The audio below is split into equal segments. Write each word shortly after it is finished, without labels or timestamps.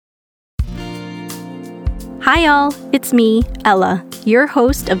Hi y'all, it's me, Ella, your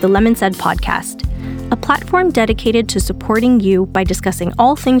host of the Lemon Said podcast, a platform dedicated to supporting you by discussing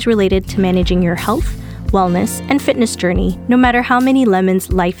all things related to managing your health, wellness, and fitness journey, no matter how many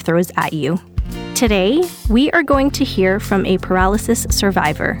lemons life throws at you. Today, we are going to hear from a paralysis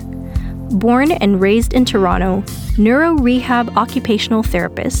survivor. Born and raised in Toronto, Neuro-Rehab Occupational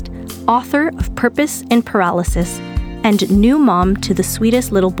Therapist, author of Purpose in Paralysis, and new mom to the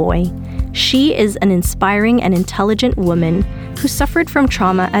sweetest little boy, she is an inspiring and intelligent woman who suffered from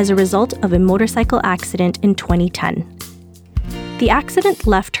trauma as a result of a motorcycle accident in 2010. The accident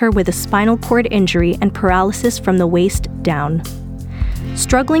left her with a spinal cord injury and paralysis from the waist down.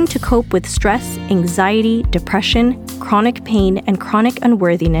 Struggling to cope with stress, anxiety, depression, chronic pain, and chronic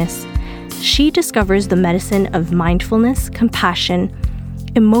unworthiness, she discovers the medicine of mindfulness, compassion,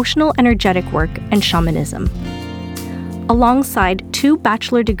 emotional energetic work, and shamanism. Alongside 2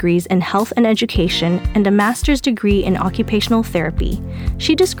 bachelor degrees in health and education and a master's degree in occupational therapy,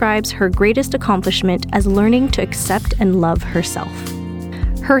 she describes her greatest accomplishment as learning to accept and love herself.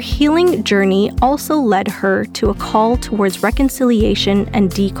 Her healing journey also led her to a call towards reconciliation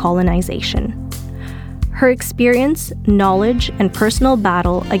and decolonization. Her experience, knowledge, and personal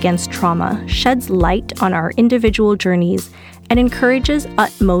battle against trauma sheds light on our individual journeys and encourages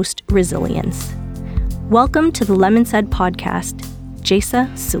utmost resilience. Welcome to the Lemon Said podcast,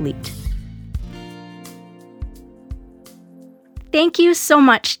 Jaisa Sulit. Thank you so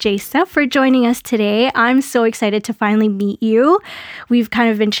much, Jaisa, for joining us today. I'm so excited to finally meet you. We've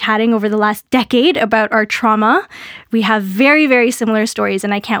kind of been chatting over the last decade about our trauma. We have very, very similar stories,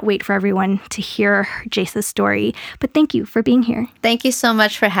 and I can't wait for everyone to hear Jaisa's story. But thank you for being here. Thank you so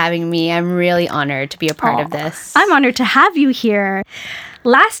much for having me. I'm really honored to be a part of this. I'm honored to have you here.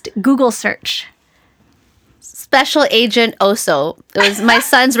 Last Google search. Special Agent Oso. It was my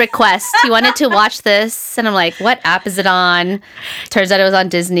son's request. He wanted to watch this, and I'm like, what app is it on? Turns out it was on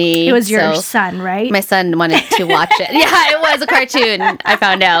Disney. It was your son, right? My son wanted to watch it. Yeah, it was a cartoon, I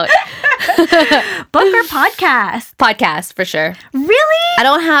found out. Book or podcast? Podcast, for sure. Really? I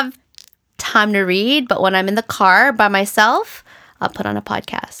don't have time to read, but when I'm in the car by myself, I'll put on a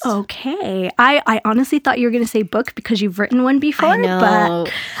podcast. Okay. I honestly thought you were going to say book because you've written one before. I know.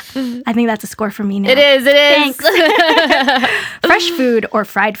 But I think that's a score for me now. It is. Thanks. Fresh food or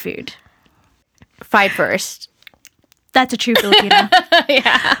fried food? Fried first. That's a true Filipino.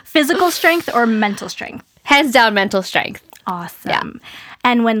 Yeah. Physical strength or mental strength? Hands down mental strength. Awesome. Yeah.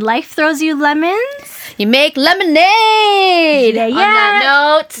 And when life throws you lemons? You make lemonade! Yeah. On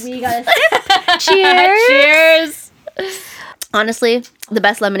that note. We got a sip. Cheers. Cheers. Honestly, the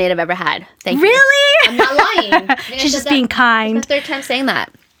best lemonade I've ever had. Thank you. Really? I'm not lying. She's just being kind. It's the 3rd time saying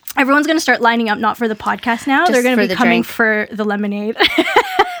that. Everyone's going to start lining up, not for the podcast now. Just they're going to for be the coming drink. for the lemonade.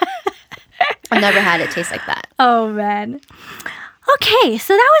 I've never had it taste like that. Oh, man. Okay,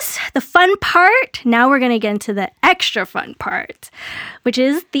 so that was the fun part. Now we're going to get into the extra fun part, which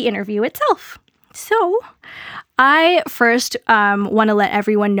is the interview itself. So I first want to let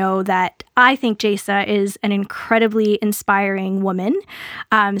everyone know that I think Jaisa is an incredibly inspiring woman.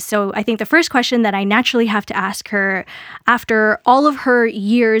 So I think the first question that I naturally have to ask her, after all of her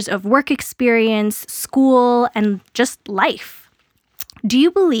years of work experience, school, and just life, do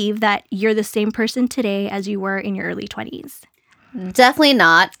you believe that you're the same person today as you were in your early 20s? Definitely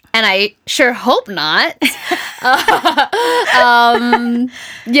not. And I sure hope not.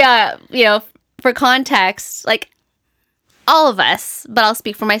 Yeah, for context, like all of us, but I'll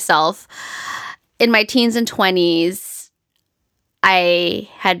speak for myself. In my teens and 20s, I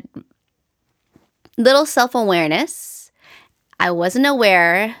had little self-awareness. I wasn't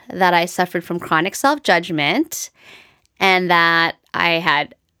aware that I suffered from chronic self-judgment and that I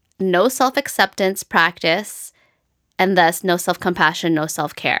had no self-acceptance practice and thus no self-compassion, no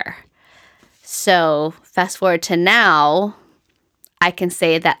self-care. So fast forward to now, I can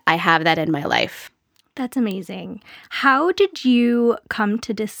say that I have that in my life. That's amazing. How did you come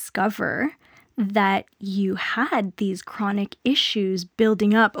to discover that you had these chronic issues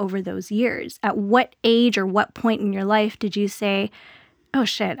building up over those years? At what age or what point in your life did you say, oh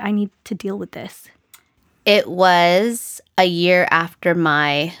shit, I need to deal with this? It was a year after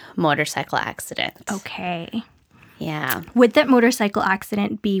my motorcycle accident. Okay. Yeah. Would that motorcycle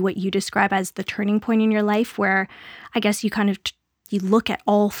accident be what you describe as the turning point in your life where I guess you kind of you look at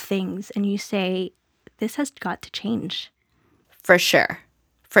all things and you say, this has got to change? For sure.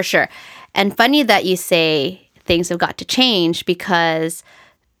 For sure. And funny that you say things have got to change because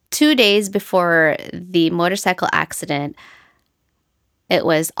 2 days before the motorcycle accident, it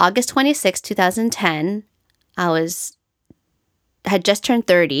was August 26, 2010. I had just turned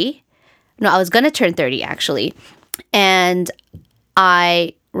 30. I was going to turn 30 actually. And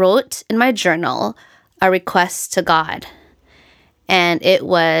I wrote in my journal a request to God. And it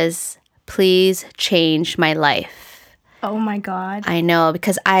was, please change my life. Oh my God. I know,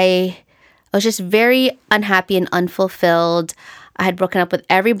 because I was just very unhappy and unfulfilled. I had broken up with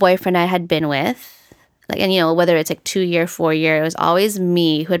every boyfriend I had been with. And whether it's 2 year, 4 year, it was always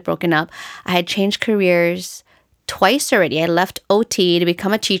me who had broken up. I had changed careers twice already. I left OT to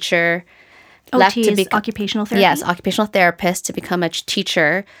become a teacher. OT is occupational therapy? Yes, occupational therapist to become a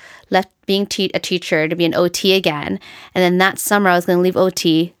teacher. Left being a teacher to be an OT again. And then that summer, I was going to leave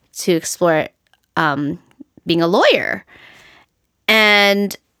OT to explore being a lawyer.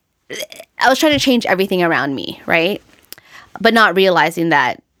 And I was trying to change everything around me, right? But not realizing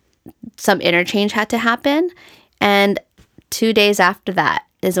that some interchange had to happen. And 2 days after that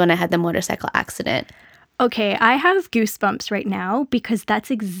is when I had the motorcycle accident. Okay, I have goosebumps right now because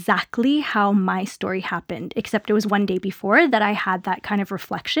that's exactly how my story happened, except it was one day before that I had that kind of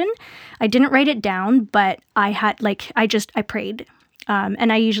reflection. I didn't write it down, but I had I prayed.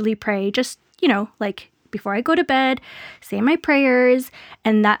 And I usually pray just, before I go to bed, say my prayers,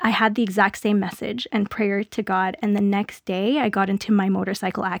 and that I had the exact same message and prayer to God. And the next day I got into my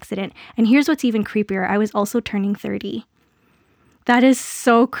motorcycle accident. And here's what's even creepier. I was also turning 30. That is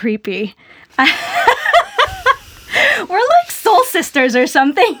so creepy. We're like soul sisters or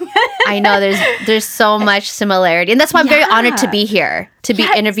something. I know there's so much similarity. And that's why I'm very honored to be here, to be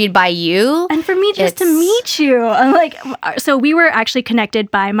interviewed by you. And for me just to meet you. I'm so we were actually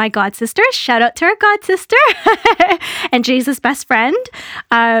connected by my god sister. Shout out to our god sister and Jaisa's best friend.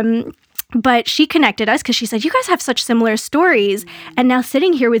 But she connected us because she said, you guys have such similar stories. And now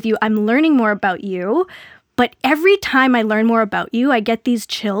sitting here with you, I'm learning more about you. But every time I learn more about you, I get these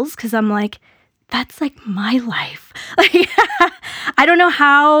chills because I'm like, that's like my life. I don't know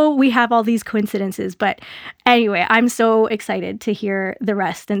how we have all these coincidences, but anyway, I'm so excited to hear the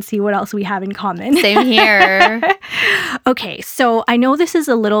rest and see what else we have in common. Same here. Okay, so I know this is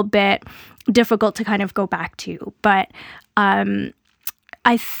a little bit difficult to kind of go back to, but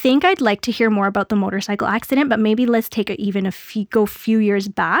I think I'd like to hear more about the motorcycle accident, but maybe let's take a few years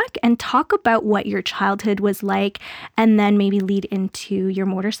back and talk about what your childhood was like, and then maybe lead into your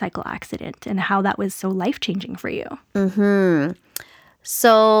motorcycle accident and how that was so life-changing for you. Mm-hmm.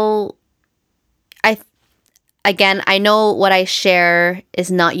 So, I know what I share is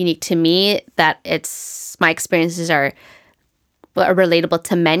not unique to me, that my experiences are relatable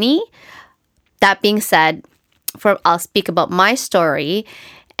to many. That being said, I'll speak about my story,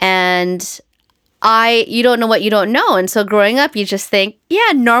 and you don't know what you don't know. And so growing up, you just think,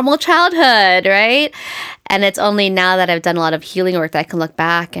 yeah, normal childhood, right? And it's only now that I've done a lot of healing work that I can look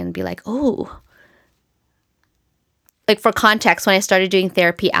back and be like, oh. Like for context, when I started doing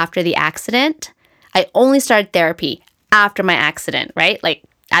therapy after the accident, I only started therapy after my accident, right? Like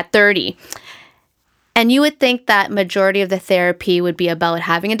at 30. And you would think that majority of the therapy would be about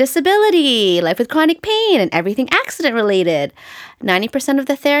having a disability, life with chronic pain, and everything accident related. 90% of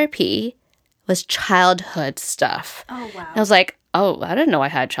the therapy was childhood stuff. Oh, wow. I was like, oh, I didn't know I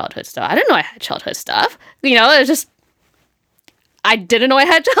had childhood stuff. I didn't know I had childhood stuff. It was just, I didn't know I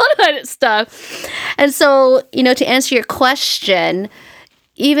had childhood stuff. And so, to answer your question,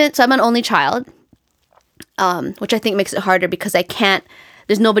 so I'm an only child, which I think makes it harder because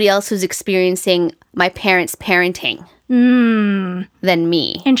there's nobody else who's experiencing my parents' parenting than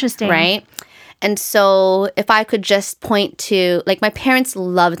me. Interesting. Right? And so if I could just point to, my parents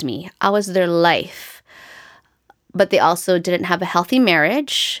loved me. I was their life. But they also didn't have a healthy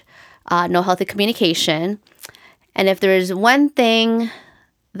marriage, no healthy communication. And if there is one thing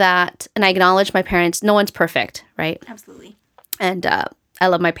and I acknowledge my parents, no one's perfect, right? Absolutely. And I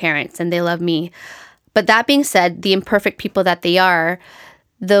love my parents and they love me. But that being said, the imperfect people that they are,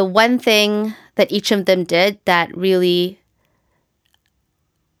 the one thing that each of them did that really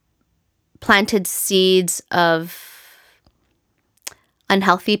planted seeds of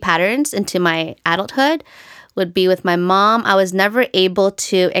unhealthy patterns into my adulthood would be with my mom. I was never able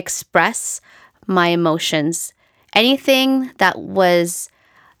to express my emotions. Anything that was,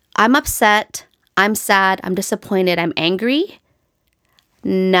 I'm upset, I'm sad, I'm disappointed, I'm angry,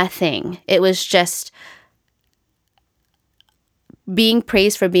 nothing. It was just being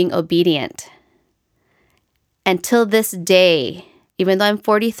praised for being obedient. Until this day, even though I'm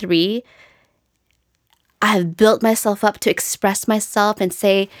 43, I have built myself up to express myself and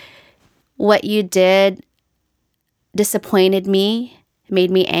say, what you did disappointed me, made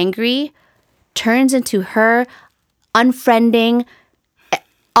me angry, turns into her unfriending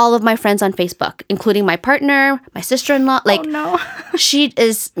all of my friends on Facebook, including my partner, my sister-in-law. Like, oh, no. she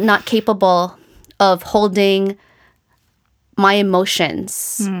is not capable of holding my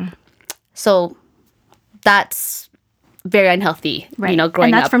emotions. So that's very unhealthy, Right. growing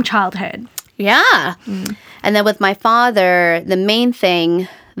and that's up. from childhood. Yeah. And then with my father, the main thing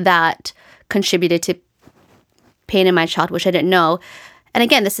that contributed to pain in my childhood, which I didn't know, and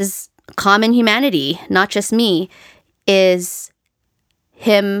again, this is common humanity, not just me, is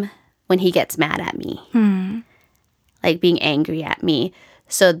him when he gets mad at me. Like being angry at me.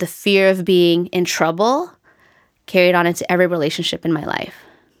 So the fear of being in trouble carried on into every relationship in my life.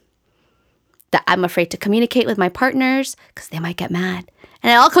 That I'm afraid to communicate with my partners because they might get mad.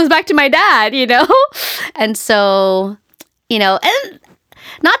 And it all comes back to my dad, And so, and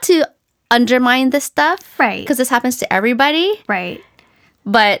not to undermine this stuff. Right. Because this happens to everybody. Right.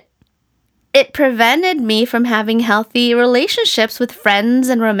 But it prevented me from having healthy relationships with friends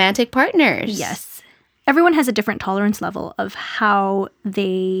and romantic partners. Yes. Everyone has a different tolerance level of how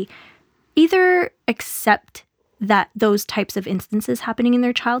they either accept that those types of instances happening in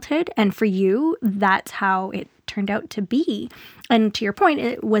their childhood. And for you, that's how it turned out to be. And to your point,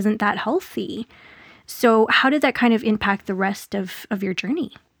 it wasn't that healthy. So how did that kind of impact the rest of your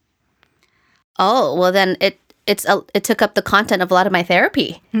journey? Oh, well, then it took up the content of a lot of my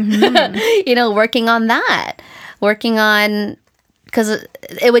therapy. Working on that. Working on, because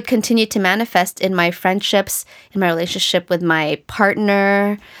it would continue to manifest in my friendships, in my relationship with my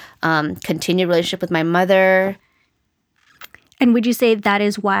partner, continued relationship with my mother. And would you say that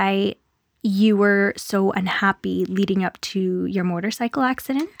is why you were so unhappy leading up to your motorcycle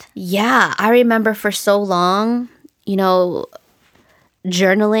accident? Yeah, I remember for so long,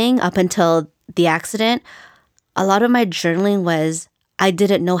 journaling up until the accident, a lot of my journaling was I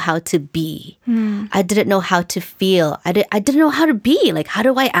didn't know how to be. I didn't know how to feel. I didn't know how to be. Like, how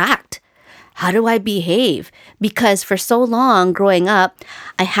do I act? How do I behave? Because for so long growing up,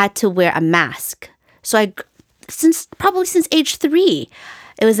 I had to wear a mask. So probably since age 3,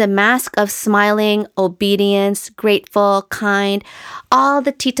 it was a mask of smiling, obedience, grateful, kind, all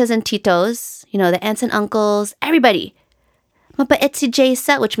the titas and titos, the aunts and uncles, everybody. Mapaetsi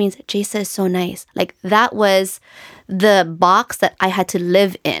Jaisa, which means Jaisa is so nice. Like, that was the box that I had to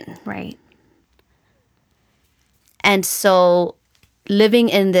live in. Right. And so living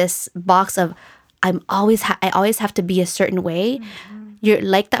in this box of I always have to be a certain way. You're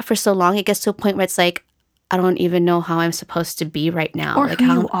like that for so long, it gets to a point where it's like, I don't even know how I'm supposed to be right now. Or like who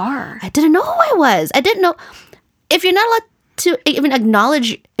how you are. I didn't know who I was. I didn't know. If you're not allowed to even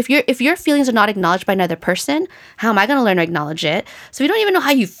acknowledge, if your feelings are not acknowledged by another person, how am I going to learn to acknowledge it? So if you don't even know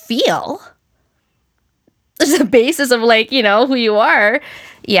how you feel, there's a basis of who you are.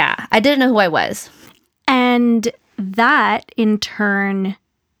 Yeah, I didn't know who I was. And that in turn,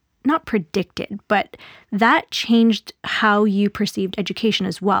 not predicted, but that changed how you perceived education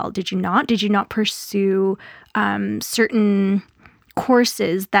as well. Did you not? Did you not pursue certain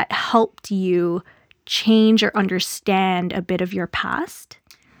courses that helped you change or understand a bit of your past?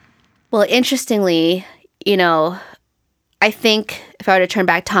 Well, interestingly, I think if I were to turn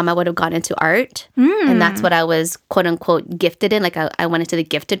back time, I would have gone into art. And that's what I was, quote unquote, gifted in. Like, I went into the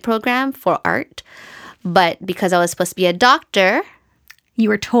gifted program for art. But because I was supposed to be a doctor. You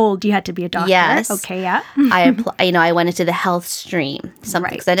were told you had to be a doctor. Yes. Okay, yeah. I went into the health stream.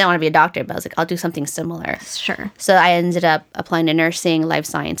 Something, because I didn't want to be a doctor, but I was like, I'll do something similar. Sure. So I ended up applying to nursing, life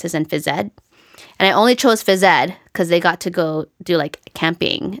sciences, and phys ed. And I only chose phys ed because they got to go do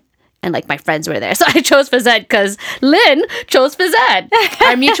camping. And my friends were there. So I chose phys ed because Lynn chose phys ed,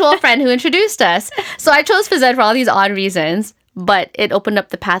 our mutual friend who introduced us. So I chose phys ed for all these odd reasons. But it opened up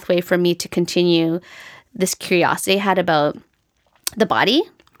the pathway for me to continue this curiosity I had about the body.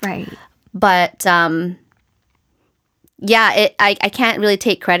 Right. But I can't really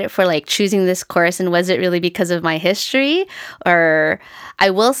take credit for choosing this course and was it really because of my history? Or I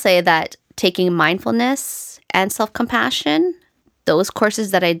will say that taking mindfulness and self-compassion, those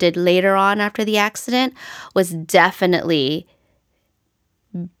courses that I did later on after the accident, was definitely,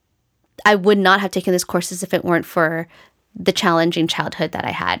 I would not have taken these courses if it weren't for the challenging childhood that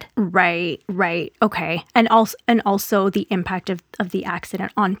I had. Right. Okay. And also the impact of the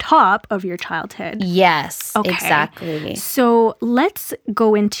accident on top of your childhood. Yes, okay. Exactly. So let's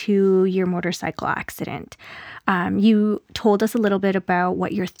go into your motorcycle accident. You told us a little bit about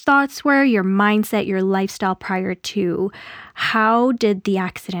what your thoughts were, your mindset, your lifestyle prior to. How did the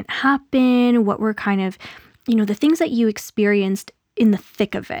accident happen? What were kind of, the things that you experienced in the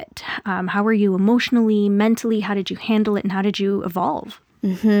thick of it? How were you emotionally, mentally? How did you handle it and how did you evolve?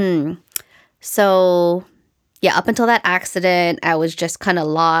 So yeah, up until that accident, I was just kind of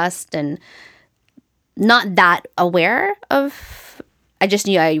lost and not that aware of, I just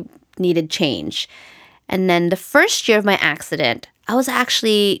knew I needed change. And then the first year of my accident, I was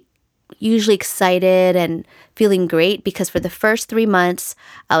actually usually excited and feeling great because for the first 3 months,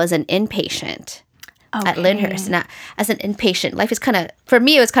 I was an inpatient at Lyndhurst. And as an inpatient, life is kind of, for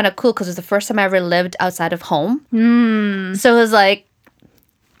me, it was kind of cool because it was the first time I ever lived outside of home. So it was like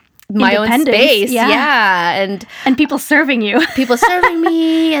my own space. Yeah. And people serving you. People serving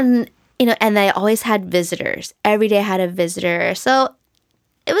me. And, you know, and I always had visitors. Every day I had a visitor. So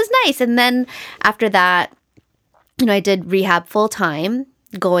it was nice. And then after that, you know, I did rehab full time,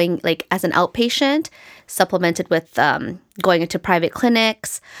 going like as an outpatient, supplemented with going into private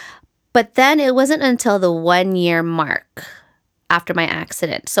clinics. But then it wasn't until the 1 year mark after my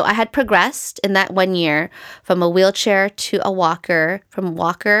accident. So I had progressed in that 1 year from a wheelchair to a walker, from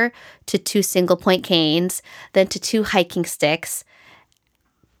walker to 2 single point canes, then to 2 hiking sticks,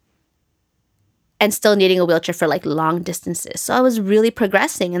 and still needing a wheelchair for like long distances. So I was really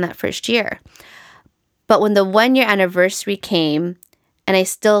progressing in that first year. But when the 1 year anniversary came and I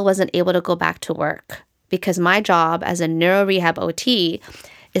still wasn't able to go back to work, because my job as a neuro-rehab OT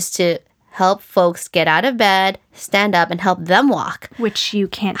is to help folks get out of bed, stand up, and help them walk. Which you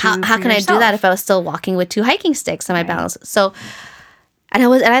can't do. How can yourself. I do that if I was still walking with 2 hiking sticks on my balance? So, and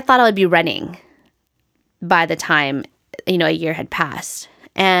I thought I would be running by the time, you know, a year had passed.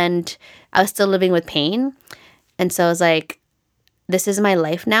 And I was still living with pain. And so I was like, this is my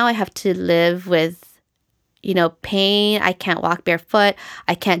life now. I have to live with, you know, pain. I can't walk barefoot.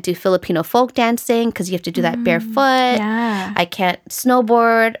 I can't do Filipino folk dancing because you have to do that barefoot. Yeah. I can't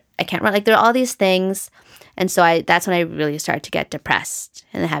snowboard. I can't run. Like, there are all these things. And so that's when I really started to get depressed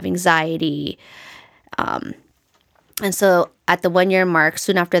and have anxiety. And so at the 1 year mark,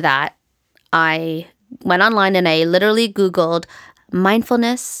 soon after that, I went online and I literally Googled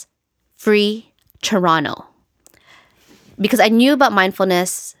mindfulness free Toronto, because I knew about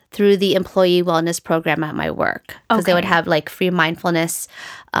mindfulness through the employee wellness program at my work, because they would have like free mindfulness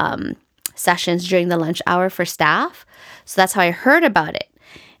sessions during the lunch hour for staff. So that's how I heard about it.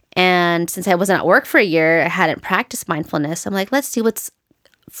 And since I wasn't at work for a year, I hadn't practiced mindfulness. I'm like, let's see what's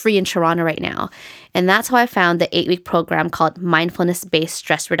free in Toronto right now. And that's how I found the 8-week program called Mindfulness-Based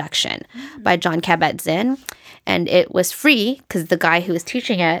Stress Reduction by Jon Kabat-Zinn. And it was free because the guy who was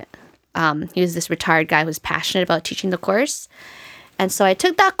teaching it, he was this retired guy who was passionate about teaching the course. And so I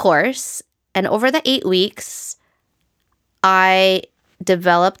took that course, and over the 8 weeks, I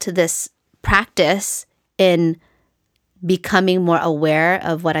developed this practice in becoming more aware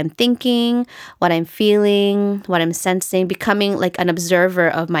of what I'm thinking, what I'm feeling, what I'm sensing, becoming like an observer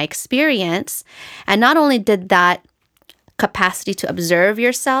of my experience. And not only did that capacity to observe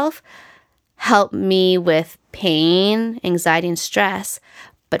yourself help me with pain, anxiety, and stress,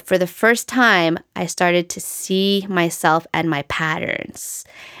 but for the first time, I started to see myself and my patterns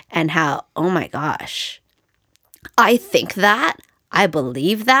and how, oh my gosh, I think that, I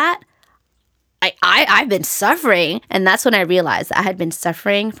believe that, I've been suffering. And that's when I realized that I had been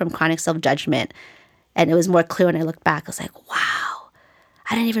suffering from chronic self-judgment. And it was more clear when I looked back. I was like, wow,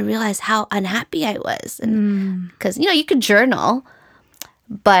 I didn't even realize how unhappy I was. And because, you know, you could journal,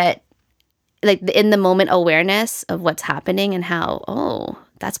 but like in the moment awareness of what's happening and how, oh,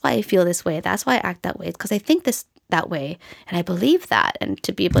 that's why I feel this way. That's why I act that way. It's because I think that way. And I believe that. And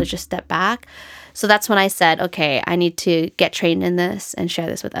to be able to just step back. So that's when I said, okay, I need to get trained in this and share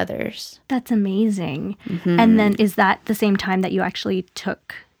this with others. That's amazing. And then is that the same time that you actually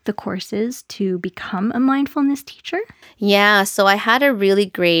took the courses to become a mindfulness teacher? Yeah. So I had a really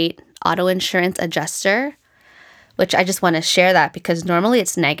great auto insurance adjuster, which I just want to share that because normally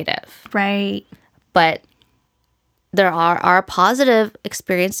it's negative. Right. But there are positive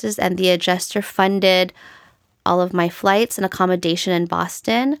experiences, and the adjuster funded all of my flights and accommodation in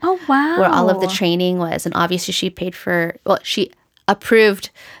Boston. Oh, wow. Where all of the training was. And obviously she paid for, well, she approved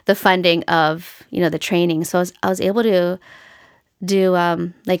the funding of, you know, the training. So I was able to do,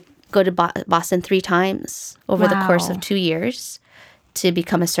 go to Boston 3 times over the course of 2 years to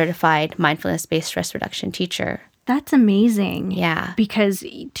become a certified mindfulness-based stress reduction teacher. That's amazing. Yeah. Because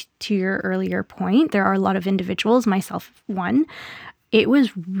to your earlier point, there are a lot of individuals, myself one, it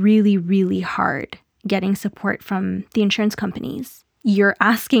was really, really hard getting support from the insurance companies. You're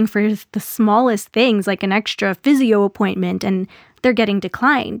asking for the smallest things, like an extra physio appointment, and they're getting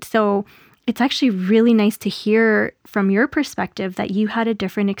declined. So it's actually really nice to hear from your perspective that you had a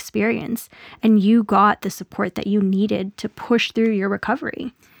different experience and you got the support that you needed to push through your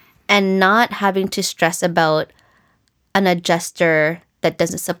recovery. And not having to stress about an adjuster that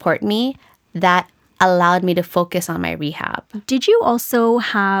doesn't support me, that allowed me to focus on my rehab. Did you also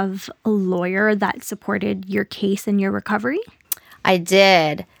have a lawyer that supported your case and your recovery? I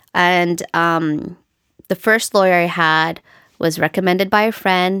did. And the first lawyer I had was recommended by a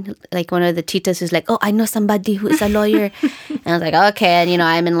friend, like one of the titas who's like, oh, I know somebody who is a lawyer. And I was like, okay. And,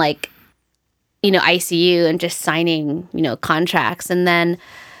 I'm in ICU and just signing, contracts. And then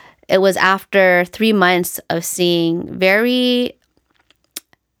it was after 3 months of seeing very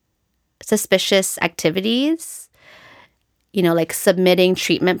suspicious activities, like submitting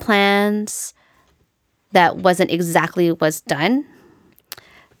treatment plans that wasn't exactly what's done.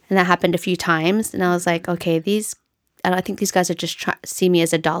 And that happened a few times. And I was like, okay, I think these guys are just see me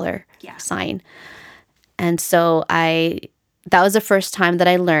as a dollar sign. And so that was the first time that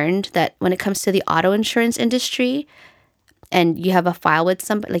I learned that when it comes to the auto insurance industry and you have a file with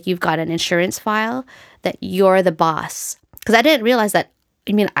somebody, like you've got an insurance file, that you're the boss. Because I didn't realize that,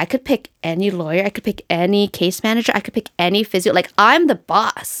 I could pick any lawyer, I could pick any case manager, I could pick any physio. Like, I'm the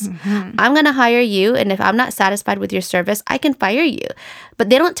boss. Mm-hmm. I'm going to hire you. And if I'm not satisfied with your service, I can fire you. But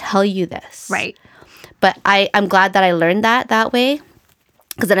they don't tell you this. Right. But I'm glad that I learned that way.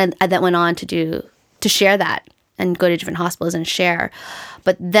 Because then I went on to share that and go to different hospitals and share.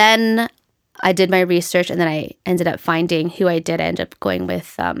 But then I did my research and then I ended up finding who I did. I ended up going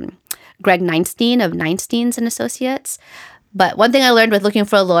with Greg Neinstein of Neinsteins and Associates. But one thing I learned with looking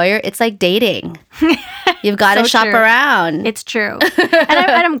for a lawyer, it's like dating. You've got to shop around. It's true. And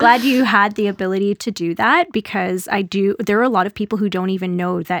I'm glad you had the ability to do that, because there are a lot of people who don't even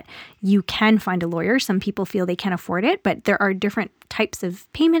know that you can find a lawyer. Some people feel they can't afford it, but there are different types of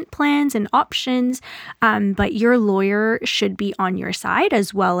payment plans and options. But your lawyer should be on your side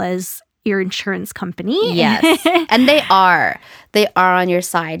as well as your insurance company. Yes. And they are on your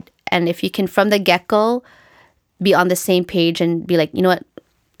side. And if you can, from the get-go, be on the same page and be like, you know what,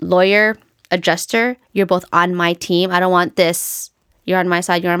 lawyer, adjuster, you're both on my team. I don't want this. You're on my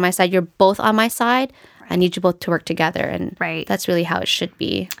side. You're on my side. You're both on my side. Right. I need you both to work together. And that's really how it should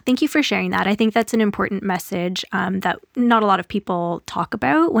be. Thank you for sharing that. I think that's an important message that not a lot of people talk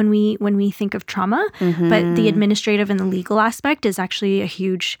about when we think of trauma. Mm-hmm. But the administrative and the legal aspect is actually a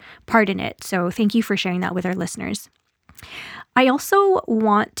huge part in it. So thank you for sharing that with our listeners. I also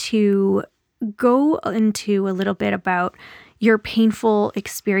want to go into a little bit about your painful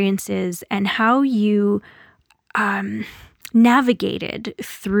experiences and how you navigated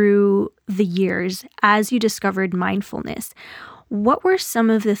through the years as you discovered mindfulness. What were some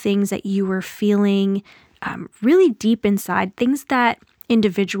of the things that you were feeling really deep inside, things that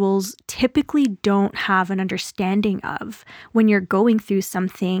individuals typically don't have an understanding of when you're going through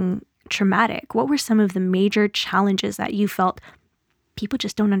something traumatic? What were some of the major challenges that you felt people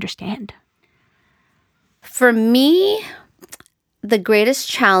just don't understand? For me, the greatest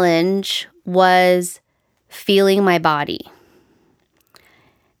challenge was feeling my body.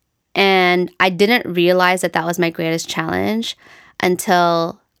 And I didn't realize that was my greatest challenge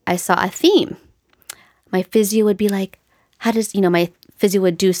until I saw a theme. My physio would be like, my physio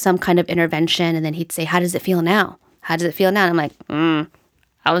would do some kind of intervention and then he'd say, how does it feel now? How does it feel now? And I'm like,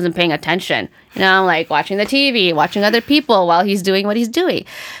 I wasn't paying attention. I'm like watching the TV, watching other people while he's doing what he's doing.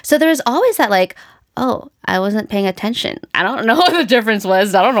 So there was always that like, oh, I wasn't paying attention. I don't know what the difference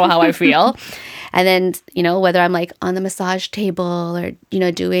was. I don't know how I feel. And then, whether I'm like on the massage table or,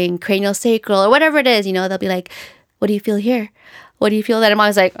 doing cranial sacral or whatever it is, they'll be like, what do you feel here? What do you feel that? I'm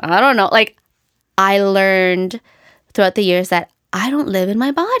always like, I don't know. Like, I learned throughout the years that I don't live in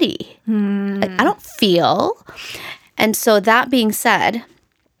my body. Like, I don't feel. And so that being said,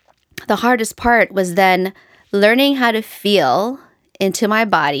 the hardest part was then learning how to feel into my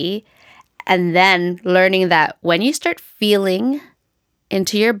body. And then learning that when you start feeling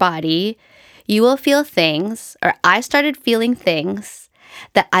into your body, you will feel things, or I started feeling things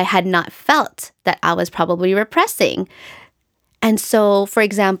that I had not felt, that I was probably repressing. And so, for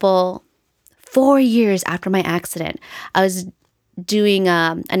example, 4 years after my accident, I was doing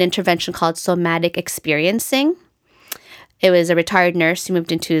an intervention called somatic experiencing. It was a retired nurse who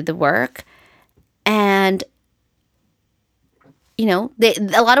moved into the work. And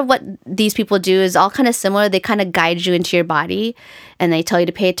a lot of what these people do is all kind of similar. They kind of guide you into your body and they tell you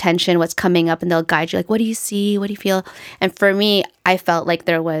to pay attention, what's coming up, and they'll guide you like, what do you see? What do you feel? And for me, I felt like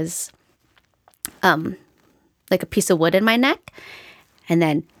there was like a piece of wood in my neck. And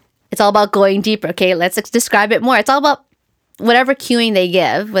then it's all about going deeper. Okay, let's describe it more. It's all about whatever cueing they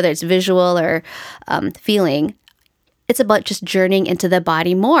give, whether it's visual or feeling. It's about just journeying into the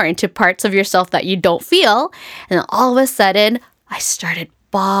body more, into parts of yourself that you don't feel. And then all of a sudden, I started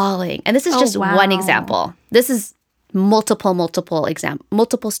bawling. And this is just one example. This is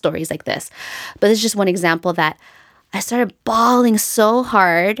multiple stories like this. But this is just one example that I started bawling so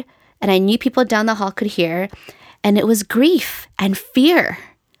hard, and I knew people down the hall could hear, and it was grief and fear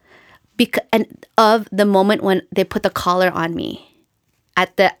of the moment when they put the collar on me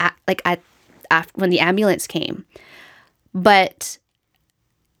when the ambulance came. But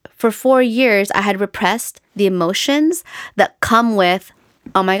for 4 years, I had repressed the emotions that come with,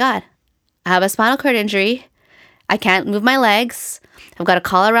 oh my God, I have a spinal cord injury. I can't move my legs. I've got a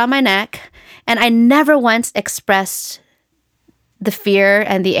collar around my neck. And I never once expressed the fear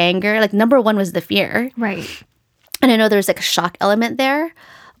and the anger. Like, number one was the fear. Right. And I know there's like a shock element there.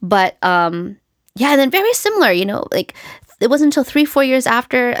 But and then very similar, like it wasn't until 3-4 years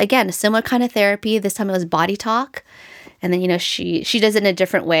after, again, a similar kind of therapy. This time it was body talk. And then, she does it in a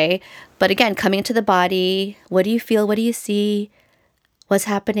different way. But again, coming into the body, what do you feel? What do you see? What's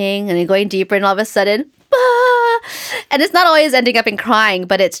happening? And then going deeper, and all of a sudden, and it's not always ending up in crying,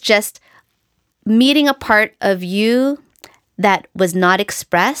 but it's just meeting a part of you that was not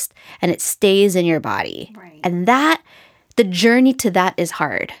expressed, and it stays in your body. Right. And the journey to that is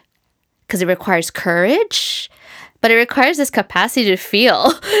hard because it requires courage, but it requires this capacity to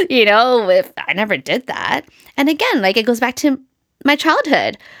feel, if I never did that. And again, like, it goes back to my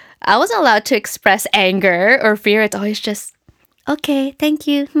childhood. I wasn't allowed to express anger or fear. It's always just, okay, thank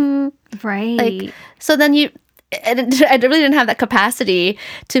you. Right. Like, so then I really didn't have that capacity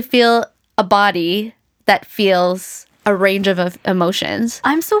to feel a body that feels a range of emotions.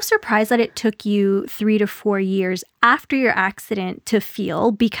 I'm so surprised that it took you 3 to 4 years after your accident to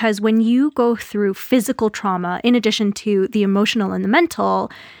feel, because when you go through physical trauma, in addition to the emotional and the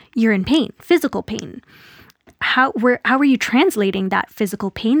mental, you're in pain, physical pain. How were you translating that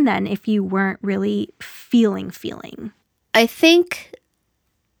physical pain then if you weren't really feeling? I think,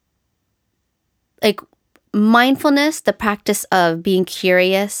 like, mindfulness, the practice of being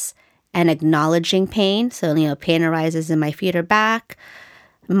curious and acknowledging pain. So, pain arises in my feet or back.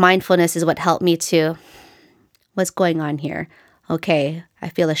 Mindfulness is what helped me to, what's going on here? Okay, I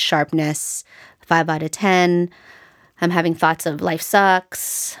feel a sharpness, 5 out of 10. I'm having thoughts of life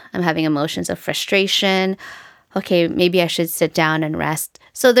sucks. I'm having emotions of frustration. Okay, maybe I should sit down and rest.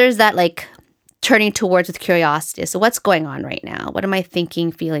 So there's that, like, turning towards with curiosity. So what's going on right now? What am I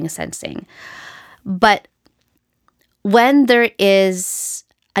thinking, feeling, sensing? But when there is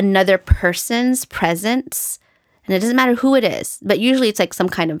another person's presence, and it doesn't matter who it is, but usually it's like some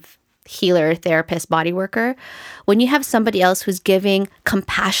kind of healer, therapist, body worker, when you have somebody else who's giving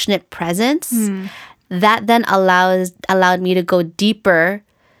compassionate presence, that then allowed me to go deeper,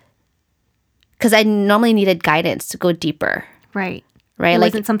 because I normally needed guidance to go deeper. Right. Right? It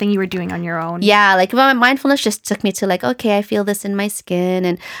like, wasn't something you were doing on your own. Yeah, like my mindfulness just took me to, like, okay, I feel this in my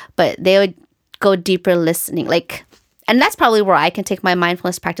skin, but they would go deeper listening, like. And that's probably where I can take my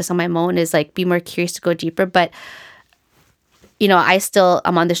mindfulness practice on my own, is like be more curious to go deeper. But,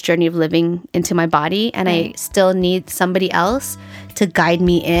 I'm on this journey of living into my body, and right. I still need somebody else to guide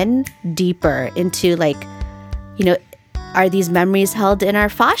me in deeper into, like, are these memories held in our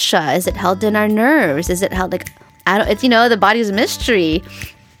fascia? Is it held in our nerves? Is it held, like, it's, the body's a mystery.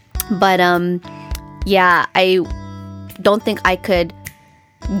 But, I don't think I could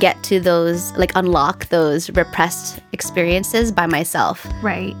get to those, like, unlock those repressed experiences by myself.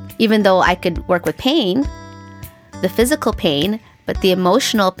 Right. Even though I could work with pain, the physical pain, but the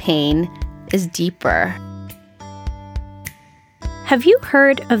emotional pain is deeper. Have you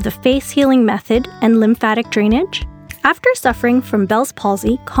heard of the face healing method and lymphatic drainage? After suffering from Bell's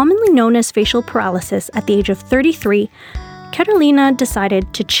palsy, commonly known as facial paralysis, at the age of 33, Carolina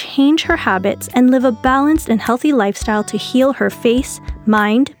decided to change her habits and live a balanced and healthy lifestyle to heal her face,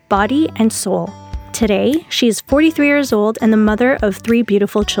 mind, body, and soul. Today, she is 43 years old and the mother of 3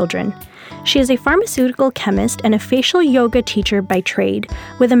 beautiful children. She is a pharmaceutical chemist and a facial yoga teacher by trade,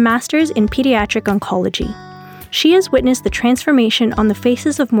 with a master's in pediatric oncology. She has witnessed the transformation on the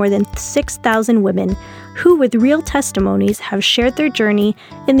faces of more than 6,000 women who, with real testimonies, have shared their journey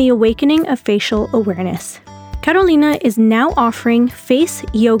in the awakening of facial awareness. Carolina is now offering face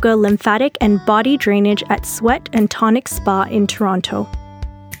yoga, lymphatic, and body drainage at Sweat and Tonic Spa in Toronto.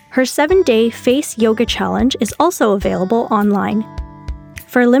 Her 7-day face yoga challenge is also available online.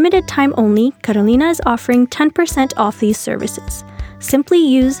 For a limited time only, Carolina is offering 10% off these services. Simply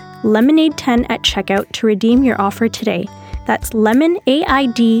use Lemonade10 at checkout to redeem your offer today. That's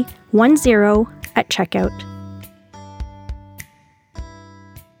LemonAID10 at checkout.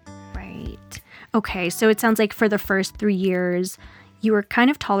 Okay, so it sounds like for the first 3 years, you were kind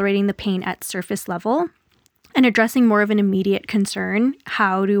of tolerating the pain at surface level. and addressing more of an immediate concern.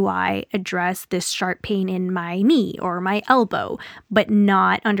 How do I address this sharp pain in my knee or my elbow, but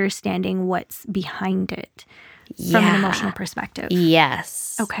not understanding what's behind it from an emotional perspective?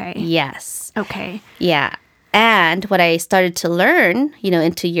 Yes. Okay. Yes. Okay. Yeah. And what I started to learn,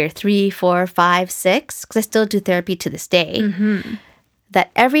 into year 3, 4, 5, 6, because I still do therapy to this day, that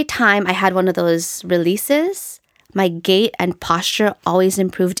every time I had one of those releases, my gait and posture always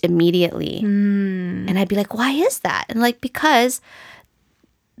improved immediately. And I'd be like, why is that? And because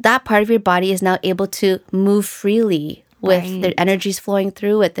that part of your body is now able to move freely with the energies flowing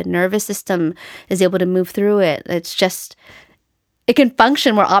through it. The nervous system is able to move through it. It's just, it can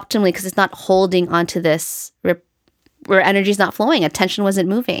function more optimally because it's not holding onto this where energy is not flowing. Attention wasn't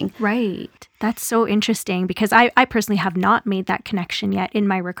moving. Right. That's so interesting because I personally have not made that connection yet in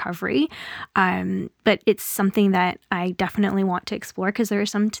my recovery. But it's something that I definitely want to explore because there are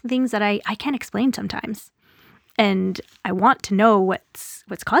some things that I can't explain sometimes. And I want to know what's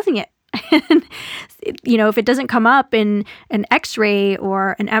causing it. And, if it doesn't come up in an X-ray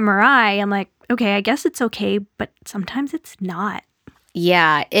or an MRI, I'm like, okay, I guess it's okay. But sometimes it's not.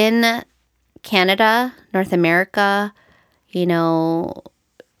 Yeah. In Canada, North America, even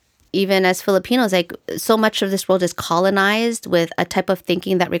as Filipinos, so much of this world is colonized with a type of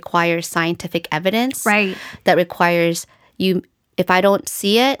thinking that requires scientific evidence. Right. That requires if I don't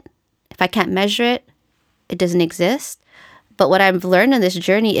see it, if I can't measure it, it doesn't exist. But what I've learned in this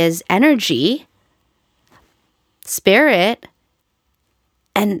journey is energy, spirit,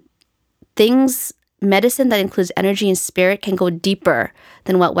 and medicine that includes energy and spirit can go deeper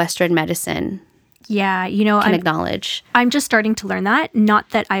than what Western medicine can acknowledge. I'm just starting to learn that. Not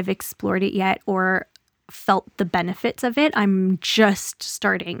that I've explored it yet or felt the benefits of it. I'm just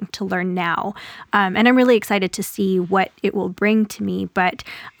starting to learn now. And I'm really excited to see what it will bring to me. But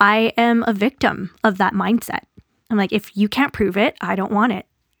I am a victim of that mindset. I'm like, if you can't prove it, I don't want it.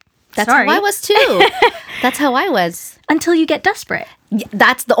 That's Sorry. how I was too. That's how I was. Until you get desperate.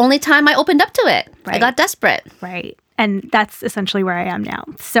 That's the only time I opened up to it. Right. I got desperate. Right. And that's essentially where I am now.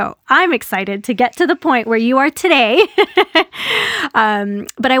 So I'm excited to get to the point where you are today.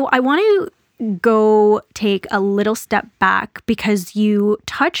 But I want to go take a little step back because you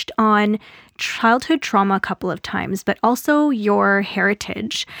touched on childhood trauma a couple of times, but also your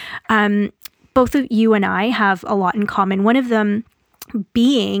heritage. Both of you and I have a lot in common. One of them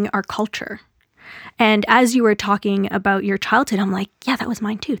being our culture. And as you were talking about your childhood, I'm like, yeah, that was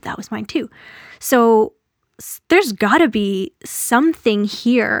mine too. That was mine too. So there's got to be something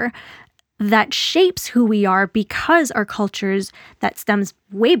here that shapes who we are because our cultures that stems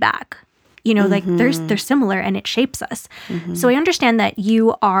way back. They're similar and it shapes us. So I understand that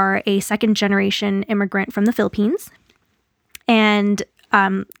you are a second generation immigrant from the Philippines and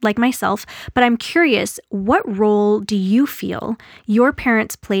like myself, but I'm curious, what role do you feel your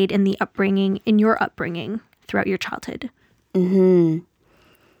parents played in your upbringing throughout your childhood?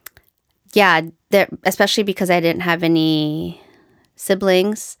 Yeah, especially because I didn't have any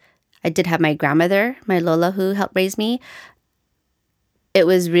siblings. I did have my grandmother, my Lola, who helped raise me. It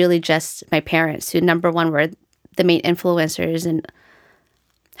was really just my parents who, number one, were the main influencers in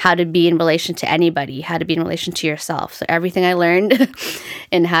how to be in relation to anybody, how to be in relation to yourself. So everything I learned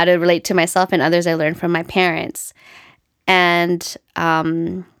and how to relate to myself and others, I learned from my parents. And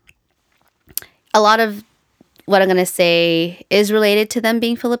a lot of what I'm going to say is related to them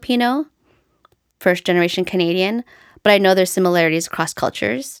being Filipino, first generation Canadian, but I know there's similarities across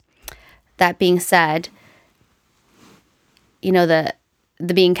cultures. That being said, the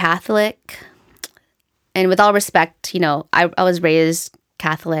being Catholic, and with all respect, I was raised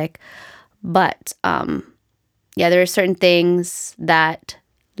Catholic, but there are certain things that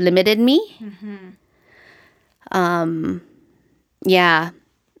limited me. And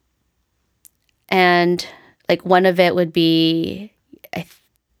one of it would be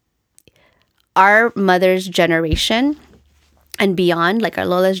our mother's generation and beyond, our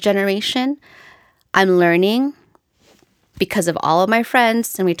Lola's generation. I'm learning because of all of my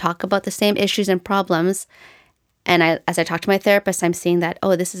friends, and we talk about the same issues and problems. And as I talk to my therapist, I'm seeing that,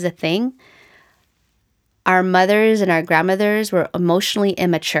 this is a thing. Our mothers and our grandmothers were emotionally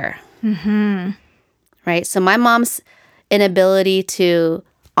immature. Right? So my mom's inability to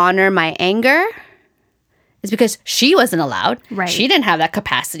honor my anger is because she wasn't allowed. Right. She didn't have that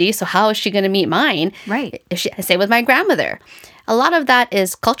capacity. So how is she going to meet mine? Right. Same with my grandmother. A lot of that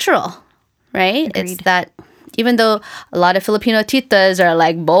is cultural, right? Agreed. It's that even though a lot of Filipino titas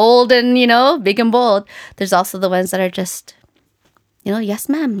are bold and, big and bold, there's also the ones that are just, yes,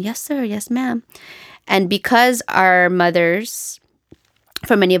 ma'am, yes, sir, yes, ma'am. And because our mothers,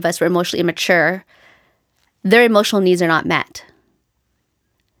 for many of us, were emotionally immature, their emotional needs are not met.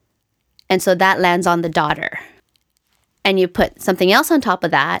 And so that lands on the daughter. And you put something else on top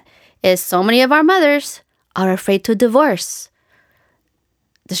of that is so many of our mothers are afraid to divorce.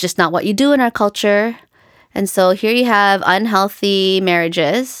 That's just not what you do in our culture. And so here you have unhealthy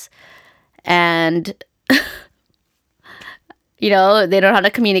marriages and, they don't know how to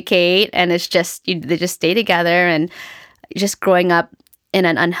communicate, and it's just, they just stay together and just growing up in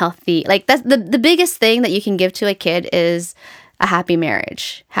an unhealthy, like that's the biggest thing that you can give to a kid is a happy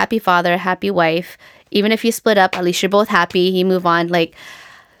marriage, happy father, happy wife. Even if you split up, at least you're both happy, you move on.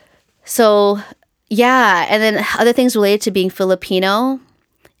 So yeah. And then other things related to being Filipino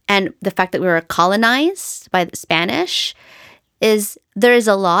and the fact that we were colonized by the Spanish is there is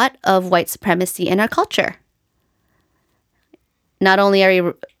a lot of white supremacy in our culture. Not only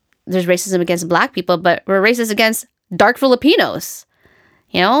there's racism against Black people, but we're racist against dark Filipinos.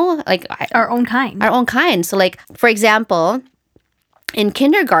 Our own kind. Our own kind. So for example, in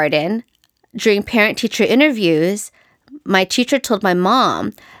kindergarten, during parent-teacher interviews, my teacher told my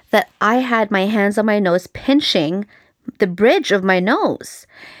mom that I had my hands on my nose pinching the bridge of my nose.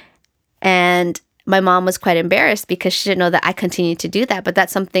 And my mom was quite embarrassed because she didn't know that I continued to do that. But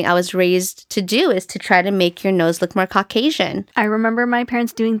that's something I was raised to do, is to try to make your nose look more Caucasian. I remember my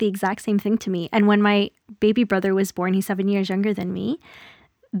parents doing the exact same thing to me. And when my baby brother was born, he's 7 years younger than me,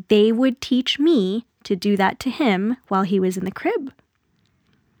 they would teach me to do that to him while he was in the crib.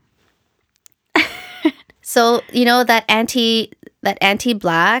 So, that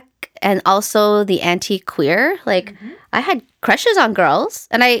anti-Black and also the anti-queer, I had crushes on girls,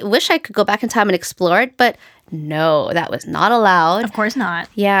 and I wish I could go back in time and explore it, but no, that was not allowed. Of course not.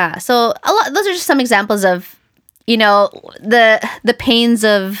 Yeah. So those are just some examples of, the pains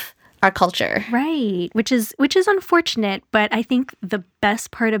of our culture. Right. Which is unfortunate, but I think the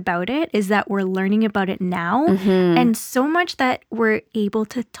best part about it is that we're learning about it now, and so much that we're able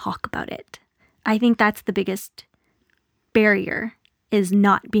to talk about it. I think that's the biggest barrier, is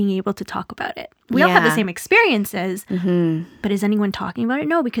not being able to talk about it. We all have the same experiences, but is anyone talking about it?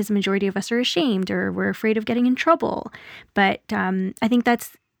 No, because the majority of us are ashamed or we're afraid of getting in trouble. But I think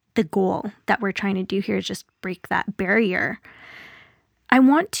that's the goal that we're trying to do here, is just break that barrier. I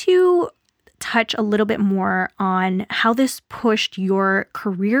want to touch a little bit more on how this pushed your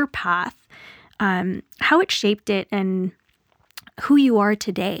career path, how it shaped it, and who you are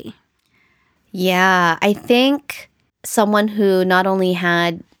today. Yeah, I think someone who not only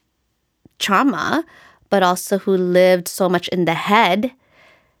had trauma, but also who lived so much in the head,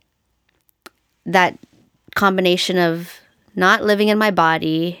 that combination of not living in my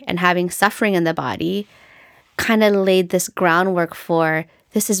body and having suffering in the body kind of laid this groundwork for,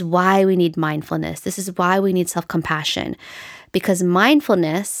 this is why we need mindfulness. This is why we need self-compassion, because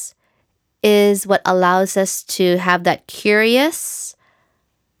mindfulness is what allows us to have that curious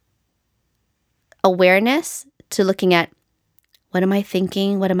awareness to looking at, what am I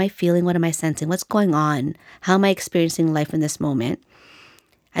thinking? What am I feeling? What am I sensing? What's going on? How am I experiencing life in this moment?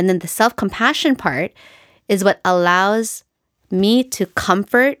 And then the self-compassion part is what allows me to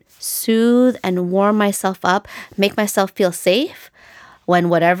comfort, soothe, and warm myself up, make myself feel safe when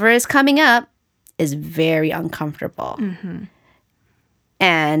whatever is coming up is very uncomfortable.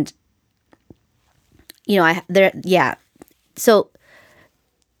 And, So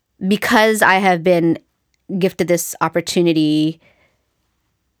because I have been gifted this opportunity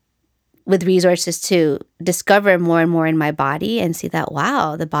with resources to discover more and more in my body and see that,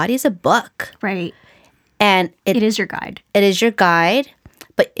 wow, the body is a book. Right. And it is your guide. It is your guide,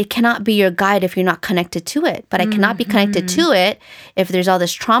 but it cannot be your guide if you're not connected to it. But I cannot be connected to it if there's all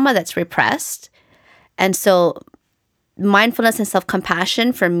this trauma that's repressed. And so mindfulness and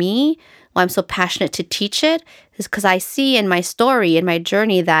self-compassion for me, why I'm so passionate to teach it, is because I see in my story, in my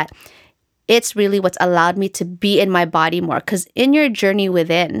journey, that it's really what's allowed me to be in my body more. Because in your journey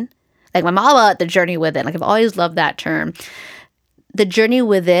within, I'm all about the journey within. I've always loved that term. The journey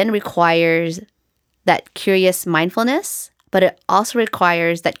within requires that curious mindfulness, but it also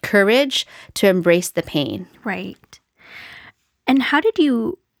requires that courage to embrace the pain. Right. And how did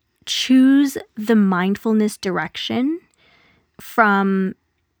you choose the mindfulness direction from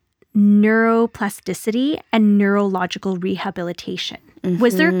neuroplasticity and neurological rehabilitation?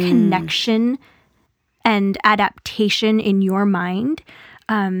 Was there connection and adaptation in your mind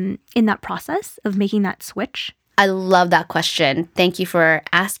in that process of making that switch? I love that question. Thank you for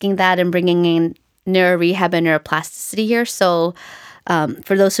asking that and bringing in neuro-rehab and neuroplasticity here. So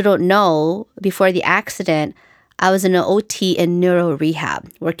for those who don't know, before the accident, I was an OT in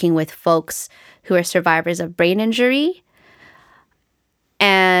neuro-rehab, working with folks who are survivors of brain injury.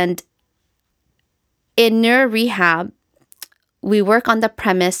 And in neuro-rehab, we work on the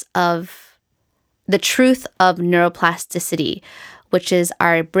premise of the truth of neuroplasticity, which is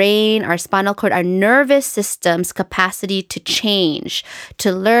our brain, our spinal cord, our nervous system's capacity to change,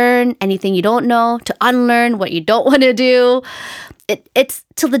 to learn anything you don't know, to unlearn what you don't want to do. It's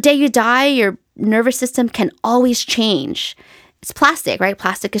till the day you die, your nervous system can always change. It's plastic, right?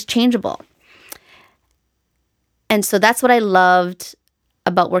 Plastic is changeable. And so that's what I loved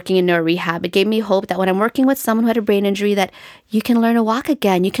about working in neuro-rehab. It gave me hope that when I'm working with someone who had a brain injury, that you can learn to walk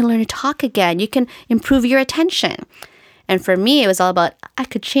again, you can learn to talk again, you can improve your attention. And for me, it was all about I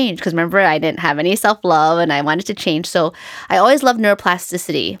could change, because remember, I didn't have any self-love and I wanted to change. So I always loved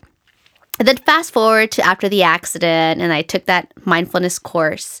neuroplasticity. And then fast forward to after the accident and I took that mindfulness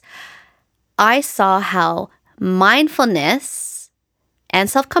course, I saw how mindfulness and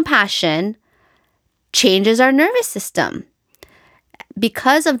self-compassion changes our nervous system.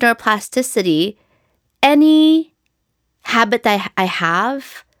 Because of neuroplasticity, any habit that I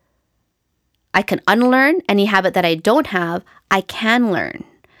have, I can unlearn. Any habit that I don't have, I can learn.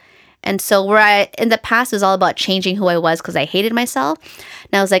 And so where I, in the past, it was all about changing who I was because I hated myself.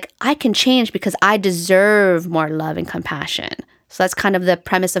 Now I was like, I can change because I deserve more love and compassion. So that's kind of the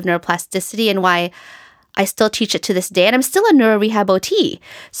premise of neuroplasticity and why I still teach it to this day. And I'm still a neuro-rehab OT.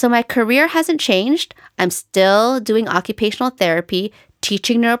 So my career hasn't changed. I'm still doing occupational therapy,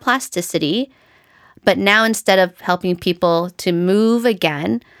 teaching neuroplasticity. But now instead of helping people to move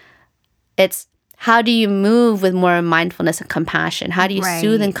again, it's how do you move with more mindfulness and compassion? How do you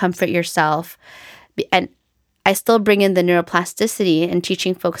soothe and comfort yourself? And I still bring in the neuroplasticity and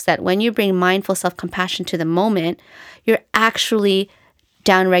teaching folks that when you bring mindful self-compassion to the moment, you're actually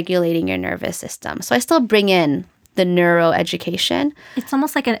down-regulating your nervous system. So I still bring in the neuro education. It's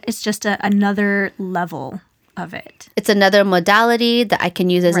almost like it's just another level of it. It's another modality that I can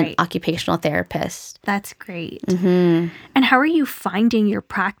use as an occupational therapist. That's great. Mm-hmm. And how are you finding your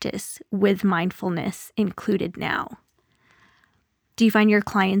practice with mindfulness included now? Do you find your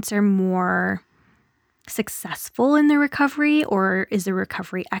clients are more successful in their recovery, or is the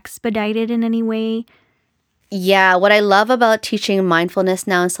recovery expedited in any way? Yeah, what I love about teaching mindfulness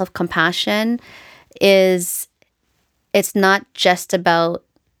now and self-compassion is it's not just about,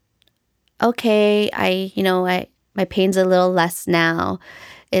 okay, my pain's a little less now.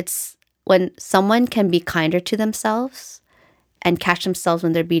 It's when someone can be kinder to themselves and catch themselves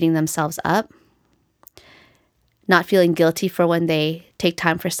when they're beating themselves up, not feeling guilty for when they take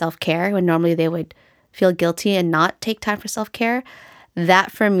time for self-care, when normally they would feel guilty and not take time for self-care. That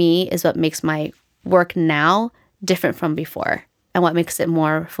for me is what makes my work now different from before and what makes it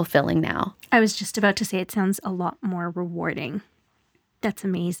more fulfilling now. I was just about to say it sounds a lot more rewarding. That's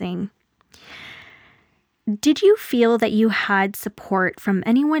amazing. Did you feel that you had support from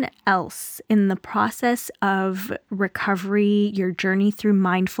anyone else in the process of recovery, your journey through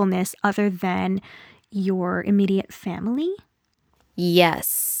mindfulness, other than your immediate family?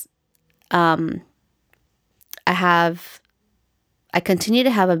 Yes. I continue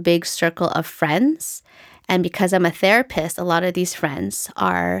to have a big circle of friends. And because I'm a therapist, a lot of these friends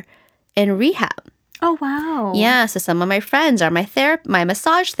are in rehab. Oh, wow. Yeah, so some of my friends are my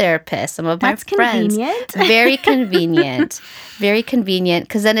massage therapist. Some of my friends. That's convenient. Very convenient. Very convenient.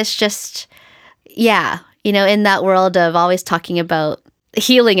 Because then it's just, in that world of always talking about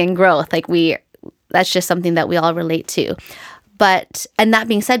healing and growth, that's just something that we all relate to. But, and that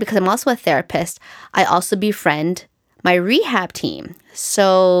being said, because I'm also a therapist, I also befriend my rehab team.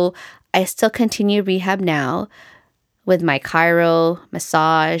 So I still continue rehab now with my chiro,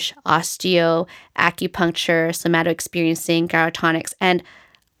 massage, osteo, acupuncture, somatic experiencing, gyrotonics. And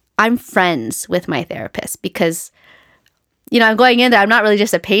I'm friends with my therapist because, I'm going in there. I'm not really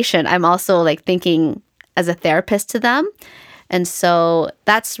just a patient. I'm also thinking as a therapist to them. And so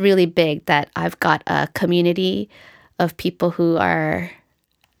that's really big that I've got a community of people who are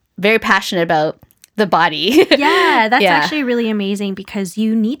very passionate about the body. Yeah, that's actually really amazing because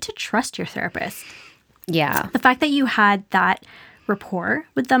you need to trust your therapist. Yeah. The fact that you had that rapport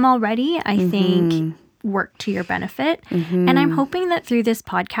with them already, I think worked to your benefit. Mm-hmm. And I'm hoping that through this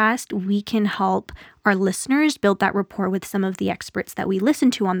podcast, we can help our listeners build that rapport with some of the experts that we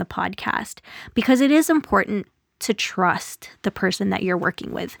listen to on the podcast, because it is important to trust the person that you're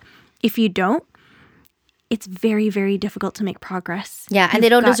working with. If you don't, it's very, very difficult to make progress. Yeah, and they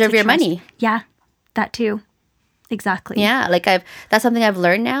don't deserve your money. Yeah, that too. Exactly. Yeah, that's something I've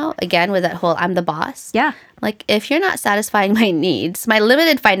learned now, again, with that whole I'm the boss. Yeah. If you're not satisfying my needs, my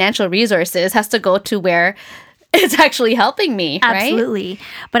limited financial resources has to go to where it's actually helping me, right? Absolutely.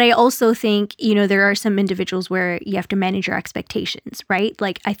 But I also think, there are some individuals where you have to manage your expectations, right?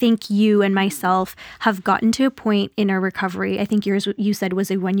 Like, I think you and myself have gotten to a point in our recovery. I think yours, you said, was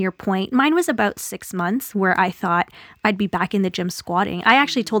a 1-year point. Mine was about 6 months where I thought I'd be back in the gym squatting. I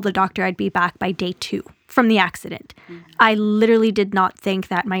actually told the doctor I'd be back by day 2 from the accident. I literally did not think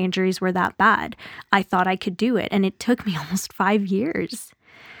that my injuries were that bad. I thought I could do it. And it took me almost 5 years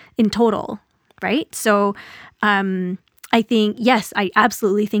in total, right? So, I think, yes, I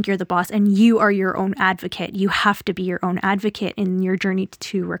absolutely think you're the boss and you are your own advocate. You have to be your own advocate in your journey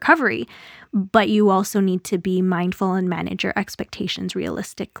to recovery, but you also need to be mindful and manage your expectations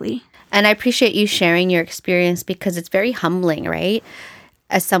realistically. And I appreciate you sharing your experience because it's very humbling, right?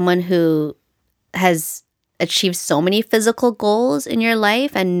 As someone who has achieved so many physical goals in your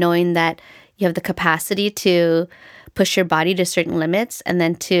life and knowing that you have the capacity to push your body to certain limits and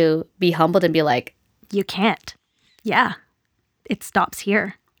then to be humbled and be like, you can't. Yeah, it stops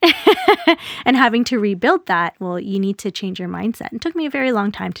here. And having to rebuild that, well, you need to change your mindset. It took me a very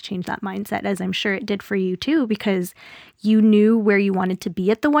long time to change that mindset, as I'm sure it did for you too, because you knew where you wanted to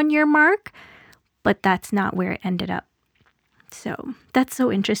be at the 1-year mark, but that's not where it ended up. So that's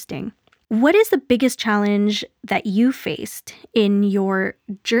so interesting. What is the biggest challenge that you faced in your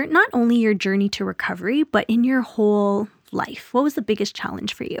journey, not only your journey to recovery, but in your whole life? What was the biggest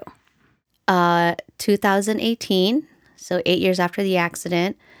challenge for you? 2018, so 8 years after the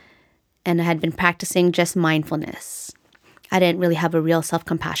accident, and I had been practicing just mindfulness. I didn't really have a real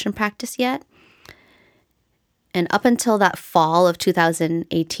self-compassion practice yet. And up until that fall of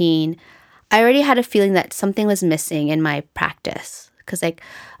 2018, I already had a feeling that something was missing in my practice. Because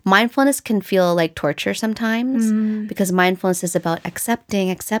mindfulness can feel like torture sometimes, because mindfulness is about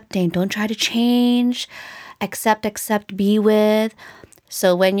accepting, don't try to change, accept, be with.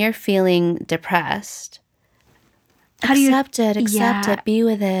 So when you're feeling depressed, accept it, be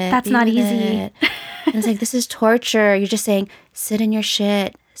with it. That's not easy. And it's like, this is torture. You're just saying, sit in your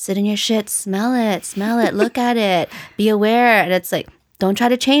shit, smell it, look at it, be aware. And it's like, don't try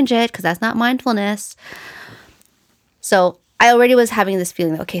to change it because that's not mindfulness. So I already was having this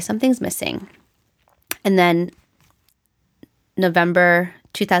feeling that, okay, something's missing. And then November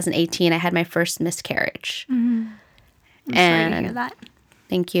 2018, I had my first miscarriage. I'm sorry to hear that.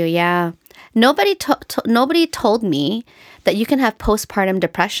 Thank you. Yeah. Nobody told me that you can have postpartum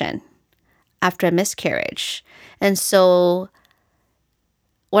depression after a miscarriage. And so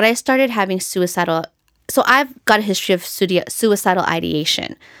when I started having so I've got a history of suicidal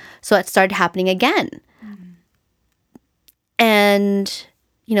ideation. So it started happening again. And,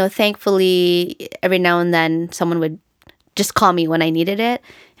 thankfully, every now and then someone would just call me when I needed it.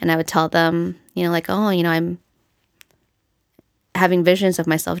 And I would tell them, I'm having visions of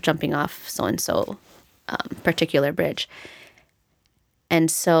myself jumping off so-and-so particular bridge. And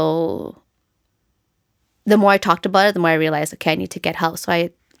so the more I talked about it, the more I realized, okay, I need to get help. So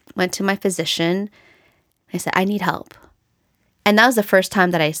I went to my physician. I said, I need help. And that was the first time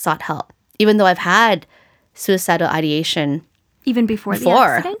that I sought help, even though I've had suicidal ideation. Even before the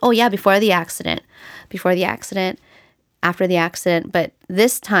accident? Oh, yeah, before the accident, after the accident. But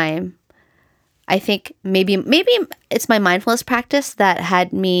this time, I think maybe it's my mindfulness practice that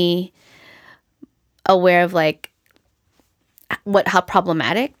had me aware of how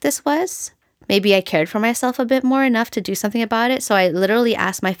problematic this was. Maybe I cared for myself a bit more enough to do something about it. So I literally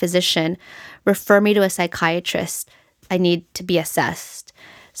asked my physician, refer me to a psychiatrist. I need to be assessed.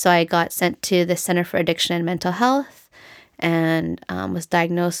 So I got sent to the Center for Addiction and Mental Health and was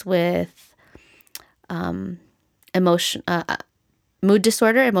diagnosed with emotional mood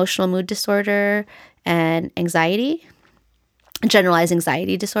disorder, and anxiety, generalized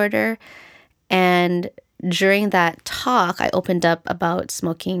anxiety disorder. And during that talk, I opened up about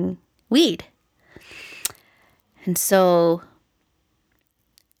smoking weed. And so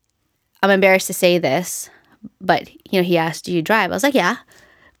I'm embarrassed to say this, but, he asked, do you drive? I was like, yeah.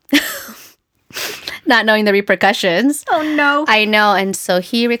 Not knowing the repercussions. Oh, no. I know. And so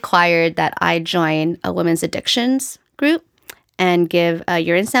he required that I join a women's addictions group and give a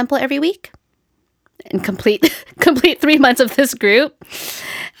urine sample every week and complete 3 months of this group.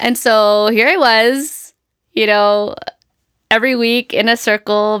 And so here I was, every week in a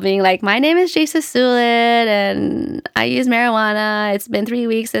circle being like, my name is Jaisa Sulit and I use marijuana. It's been 3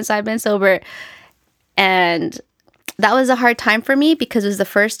 weeks since I've been sober. And that was a hard time for me because it was the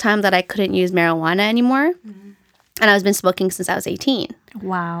first time that I couldn't use marijuana anymore. Mm-hmm. And I was been smoking since I was 18.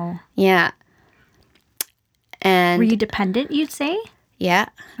 Wow. Yeah. And were you dependent, you'd say? Yeah.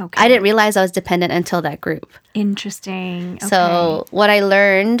 Okay. I didn't realize I was dependent until that group. Interesting. Okay. So what I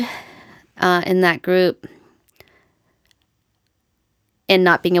learned in that group in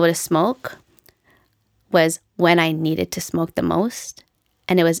not being able to smoke was when I needed to smoke the most.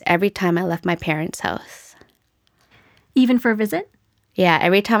 And it was every time I left my parents' house. Even for a visit? Yeah,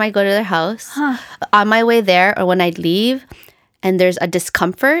 every time I go to their house, on my way there or when I'd leave and there's a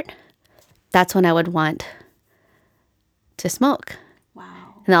discomfort, that's when I would want to smoke.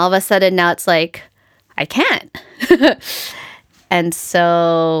 Wow. And all of a sudden now it's like, I can't. And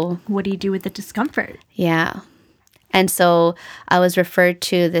so... What do you do with the discomfort? Yeah. And so I was referred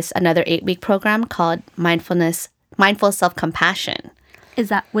to another 8-week program called Mindful Self-Compassion. Was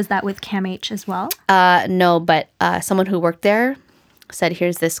that with CAMH as well? No, but someone who worked there said,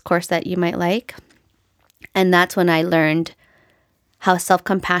 here's this course that you might like. And that's when I learned how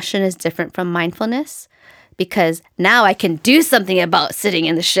self-compassion is different from mindfulness, because now I can do something about sitting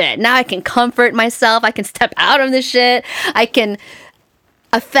in the shit. Now I can comfort myself. I can step out of the shit. I can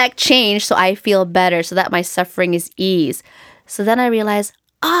affect change so I feel better, so that my suffering is ease. So then I realized,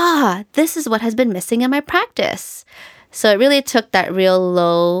 this is what has been missing in my practice. So it really took that real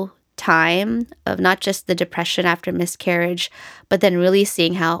low time of not just the depression after miscarriage, but then really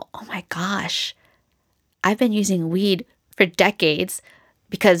seeing how, oh my gosh, I've been using weed for decades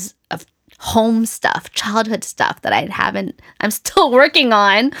because of home stuff, childhood stuff that I'm still working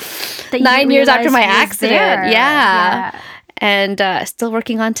on 9 years after my accident. Yeah. And still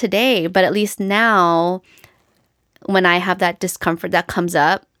working on today. But at least now, when I have that discomfort that comes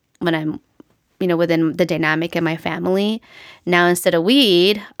up, when I'm, within the dynamic in my family, now instead of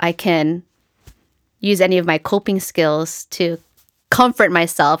weed, I can use any of my coping skills to comfort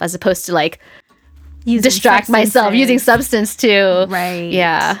myself as opposed to like distract myself using substance too. Right.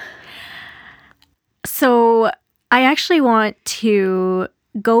 Yeah. So I actually want to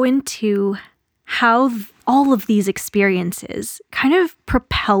go into how all of these experiences kind of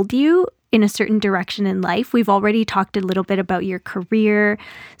propelled you in a certain direction in life. We've already talked a little bit about your career,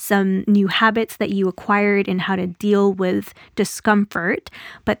 some new habits that you acquired and how to deal with discomfort.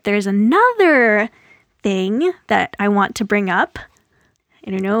 But there's another thing that I want to bring up.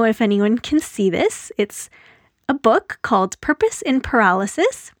 I don't know if anyone can see this. It's a book called Purpose in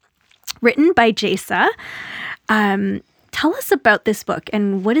Paralysis, written by Jaisa. Tell us about this book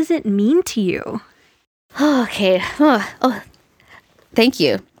and what does it mean to you? Okay. Oh, thank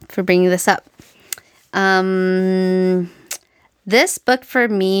you for bringing this up. This book for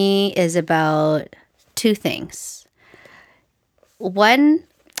me is about two things. One,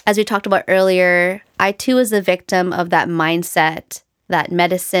 as we talked about earlier, I too was a victim of that mindset that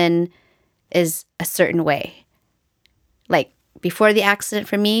medicine is a certain way. Like before the accident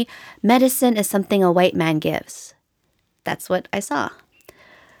for me, medicine is something a white man gives. That's what I saw.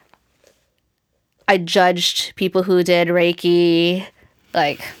 I judged people who did Reiki.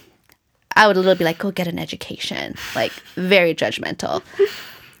 Like, I would literally be like, go get an education. Like, very judgmental.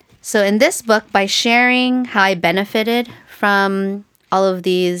 So in this book, by sharing how I benefited from all of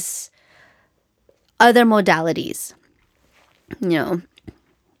these other modalities, and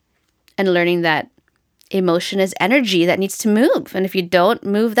learning that emotion is energy that needs to move. And if you don't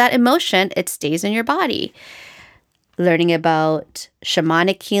move that emotion, it stays in your body. Learning about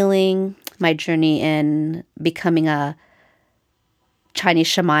shamanic healing, my journey in becoming a Chinese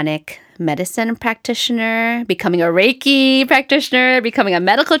shamanic medicine practitioner, becoming a Reiki practitioner, becoming a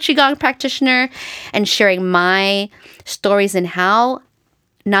medical Qigong practitioner, and sharing my stories and how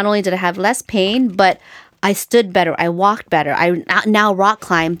not only did I have less pain, but I stood better, I walked better, I now rock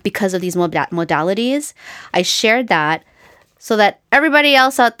climb because of these modalities. I shared that so that everybody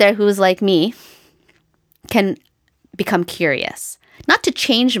else out there who's like me can become curious. Not to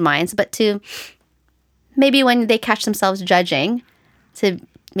change minds, but to maybe when they catch themselves judging, to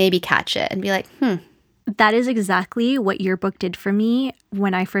maybe catch it and be like, That is exactly what your book did for me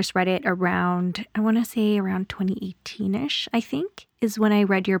when I first read it around, I want to say around 2018-ish, I think, is when I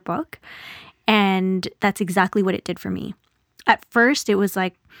read your book. And that's exactly what it did for me. At first, it was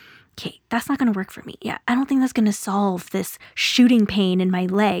like, okay, that's not going to work for me. Yeah, I don't think that's going to solve this shooting pain in my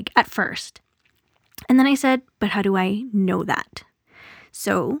leg at first. And then I said, but how do I know that?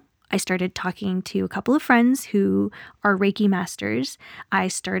 So I started talking to a couple of friends who are Reiki masters. I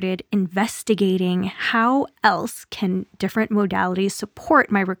started investigating how else can different modalities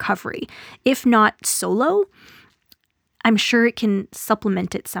support my recovery. If not solo, I'm sure it can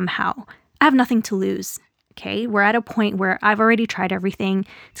supplement it somehow. I have nothing to lose. Okay, we're at a point where I've already tried everything.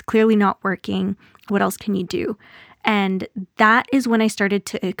 It's clearly not working. What else can you do? And that is when I started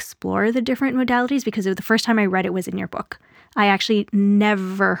to explore the different modalities, because the first time I read it was in your book. I actually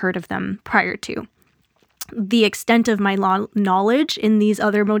never heard of them prior to. The extent of my knowledge in these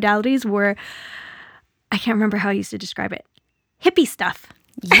other modalities were, I can't remember how I used to describe it, hippie stuff.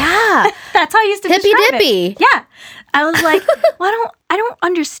 Yeah. That's how I used to Hippy describe dippy. it. Yeah. I was like, well, I don't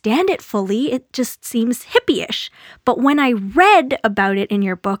understand it fully. It just seems hippie-ish. But when I read about it in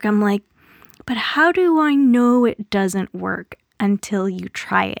your book, I'm like, but how do I know it doesn't work until you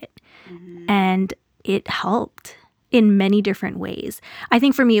try it? Mm-hmm. And it helped in many different ways. I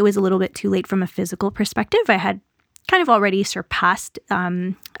think for me, it was a little bit too late from a physical perspective. I had kind of already surpassed,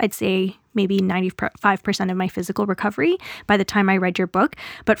 I'd say, maybe 95% of my physical recovery by the time I read your book.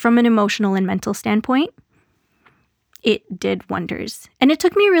 But from an emotional and mental standpoint, it did wonders. And it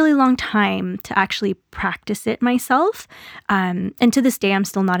took me a really long time to actually practice it myself. And to this day, I'm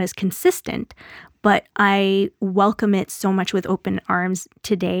still not as consistent. But I welcome it so much with open arms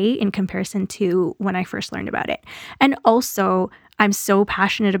today in comparison to when I first learned about it. And also, I'm so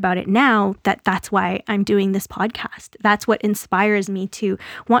passionate about it now that that's why I'm doing this podcast. That's what inspires me to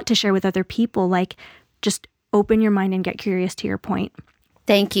want to share with other people, like just open your mind and get curious, to your point.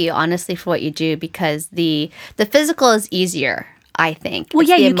 Thank you, honestly, for what you do, because the physical is easier, I think. Well, it's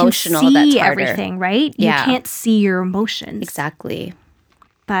yeah, the you emotional can see that's harder. everything, right? Yeah. You can't see your emotions. Exactly.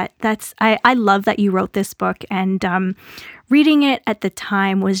 But I love that you wrote this book, and reading it at the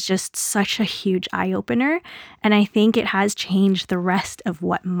time was just such a huge eye-opener. And I think it has changed the rest of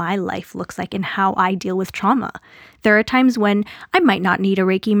what my life looks like and how I deal with trauma. There are times when I might not need a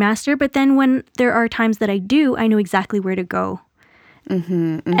Reiki master, but then when there are times that I do, I know exactly where to go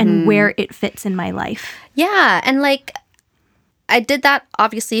and where it fits in my life. Yeah. And like, I did that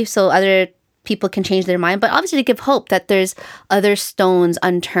obviously so other people can change their mind, but obviously to give hope that there's other stones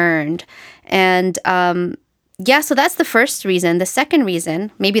unturned. And so that's the first reason. The second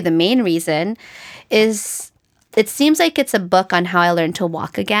reason, maybe the main reason, is it seems like it's a book on how I learned to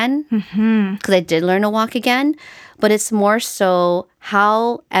walk again, because I did learn to walk again, but it's more so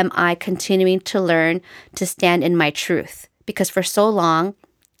how am I continuing to learn to stand in my truth? Because for so long,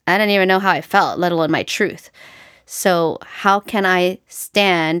 I didn't even know how I felt, let alone my truth. So how can I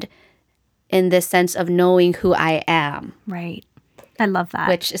stand in this sense of knowing who I am? Right. I love that.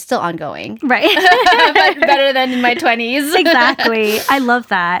 Which is still ongoing. Right. But better than in my 20s. Exactly. I love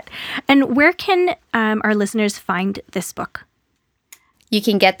that. And where can our listeners find this book? You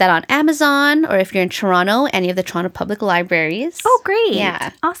can get that on Amazon, or if you're in Toronto, any of the Toronto Public Libraries. Oh, great.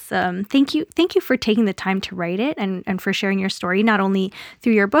 Yeah. Awesome. Thank you. Thank you for taking the time to write it and for sharing your story, not only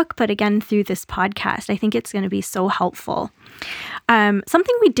through your book, but again, through this podcast. I think it's going to be so helpful.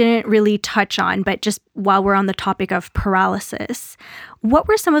 Something we didn't really touch on, but just while we're on the topic of paralysis, what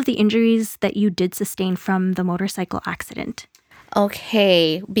were some of the injuries that you did sustain from the motorcycle accident?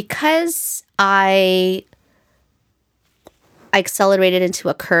 Okay. Because I accelerated into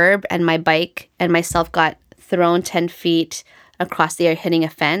a curb and my bike and myself got thrown 10 feet across the air, hitting a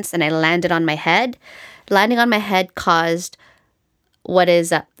fence, and I landed on my head. Landing on my head caused what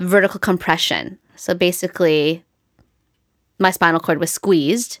is vertical compression. So basically, my spinal cord was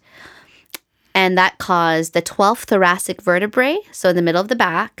squeezed, and that caused the 12th thoracic vertebrae, so in the middle of the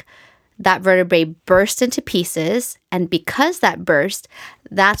back, that vertebrae burst into pieces, and because that burst,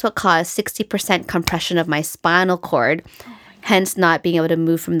 that's what caused 60% compression of my spinal cord, hence not being able to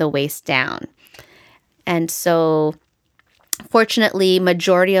move from the waist down. And so, fortunately,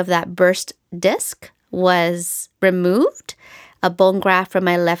 majority of that burst disc was removed, a bone graft from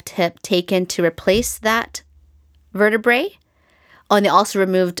my left hip taken to replace that vertebrae. Oh, and they also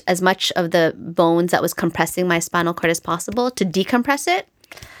removed as much of the bones that was compressing my spinal cord as possible to decompress it.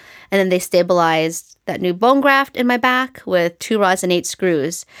 And then they stabilized that new bone graft in my back with 2 rods and 8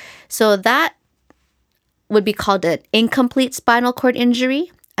 screws. So that would be called an incomplete spinal cord injury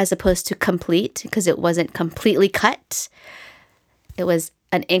as opposed to complete, because it wasn't completely cut. It was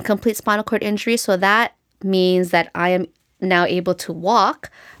an incomplete spinal cord injury. So that means that I am now able to walk,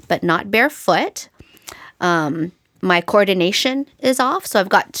 but not barefoot. My coordination is off. So I've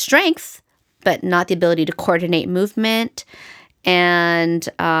got strength, but not the ability to coordinate movement, and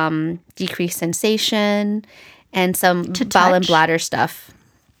decreased sensation, and some bowel and bladder stuff.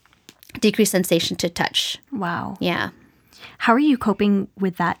 Decreased sensation to touch. Wow. Yeah. How are you coping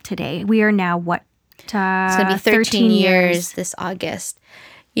with that today? We are now, what, it's going to be 13 years this August.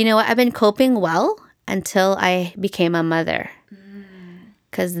 You know what? I've been coping well until I became a mother.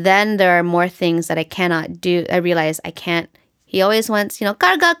 Because then there are more things that I cannot do. I realize I can't. He always wants,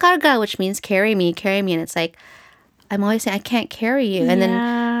 carga, carga, which means carry me. And it's like, I'm always saying, I can't carry you. And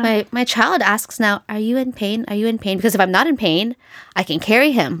then my child asks now, are you in pain? Are you in pain? Because if I'm not in pain, I can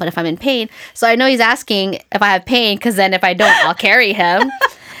carry him. But if I'm in pain, so I know he's asking if I have pain, because then if I don't, I'll carry him.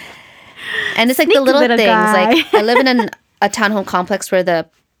 And it's like the little things. Guy. Like I live in a townhome complex where the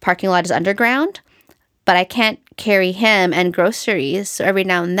parking lot is underground, but I can't carry him and groceries. So every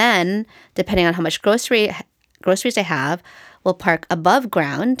now and then, depending on how much groceries I have, we'll park above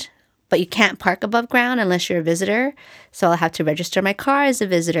ground. But you can't park above ground unless you're a visitor. So I'll have to register my car as a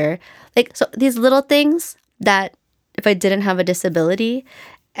visitor. Like, so these little things that if I didn't have a disability,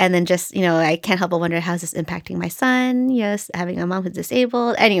 and then just, I can't help but wonder, how's this impacting my son? Yes, having a mom who's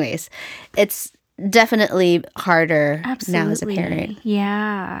disabled. Anyways, it's definitely harder now as a parent.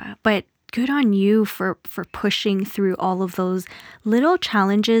 Yeah, but good on you for pushing through all of those little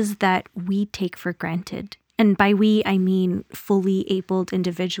challenges that we take for granted. And by we, I mean fully abled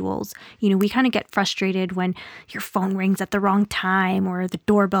individuals. We kind of get frustrated when your phone rings at the wrong time or the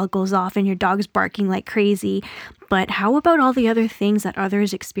doorbell goes off and your dog's barking like crazy. But how about all the other things that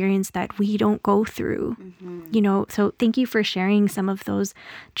others experience that we don't go through? Mm-hmm. So thank you for sharing some of those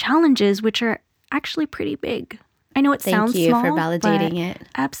challenges, which are actually pretty big. I know it sounds small. Thank you for validating it.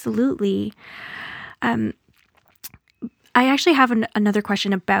 Absolutely. I actually have another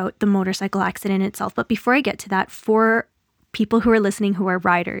question about the motorcycle accident itself. But before I get to that, for people who are listening who are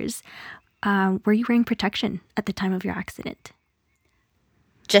riders, were you wearing protection at the time of your accident?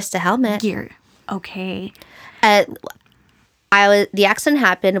 Just a helmet. Gear. Okay. The accident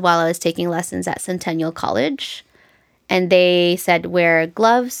happened while I was taking lessons at Centennial College. And they said wear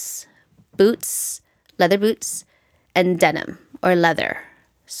gloves, boots, leather boots, and denim or leather.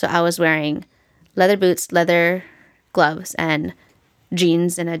 So I was wearing leather boots, leather gloves, and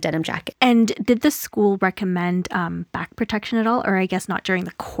jeans and a denim jacket. And did the school recommend back protection at all? Or I guess not during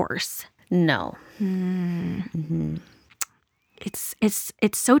the course? No. Mm-hmm.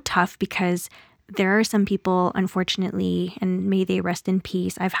 It's so tough because there are some people, unfortunately, and may they rest in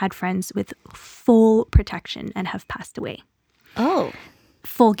peace, I've had friends with full protection and have passed away. Oh.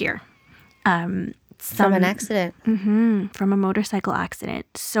 Full gear. From an accident. Mm-hmm, from a motorcycle accident.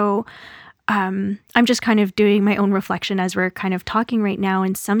 So I'm just kind of doing my own reflection as we're kind of talking right now.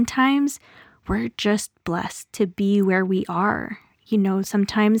 And sometimes we're just blessed to be where we are.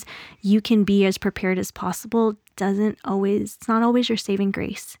 Sometimes you can be as prepared as possible. It's not always your saving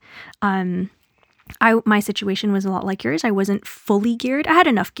grace. My situation was a lot like yours. I wasn't fully geared. I had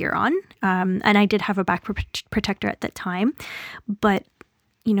enough gear on, and I did have a back protector at that time. But,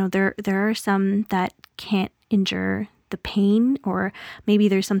 there are some that can't endure the pain, or maybe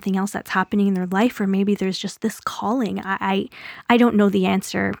there's something else that's happening in their life, or maybe there's just this calling. I don't know the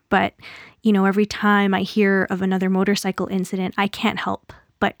answer, but every time I hear of another motorcycle incident, I can't help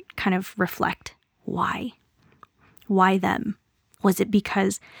but kind of reflect, why them? Was it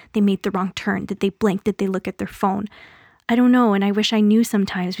because they made the wrong turn? Did they blink? Did they look at their phone? I don't know, and I wish I knew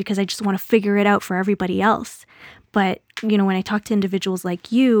sometimes because I just want to figure it out for everybody else. But when I talk to individuals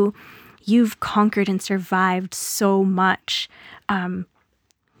like you've conquered and survived so much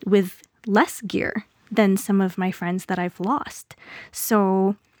with less gear than some of my friends that I've lost.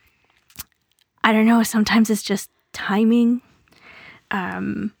 So I don't know, sometimes it's just timing,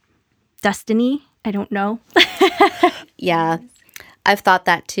 destiny. I don't know. Yeah. I've thought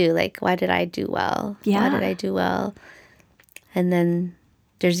that too. Like, why did I do well? Yeah. Why did I do well? And then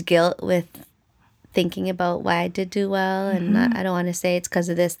there's guilt with thinking about why I did do well. And I don't want to say it's because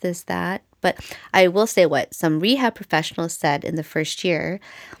of this, that. But I will say what some rehab professionals said in the first year.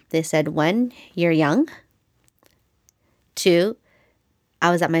 They said, 1, you're young. 2, I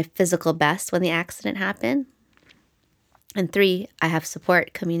was at my physical best when the accident happened. And 3, I have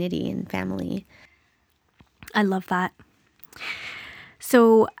support, community, and family. I love that.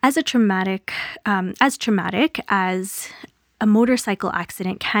 So as traumatic as a motorcycle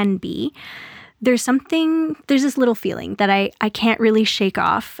accident can be, there's this little feeling that I can't really shake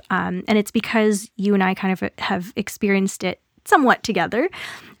off. And it's because you and I kind of have experienced it somewhat together,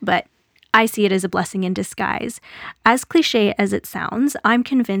 but I see it as a blessing in disguise. As cliche as it sounds, I'm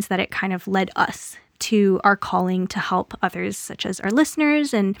convinced that it kind of led us to our calling to help others, such as our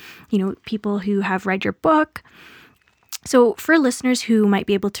listeners and, people who have read your book. So for listeners who might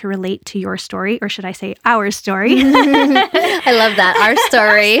be able to relate to your story, or should I say our story? I love that. Our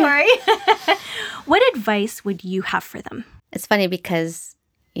story. What advice would you have for them? It's funny because,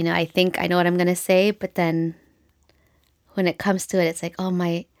 I think I know what I'm going to say, but then when it comes to it, it's like, oh,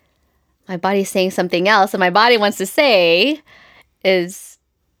 my body's saying something else. And my body wants to say is,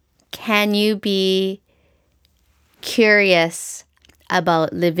 can you be curious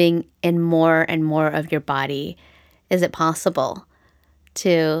about living in more and more of your body? Is it possible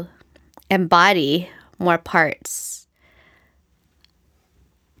to embody more parts?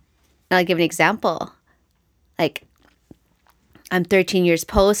 I'll give an example. Like, I'm 13 years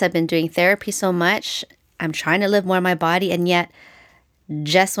post. I've been doing therapy so much. I'm trying to live more in my body. And yet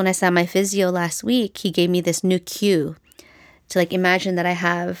just when I saw my physio last week, he gave me this new cue to like imagine that I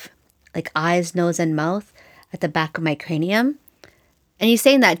have like eyes, nose, and mouth at the back of my cranium. And he's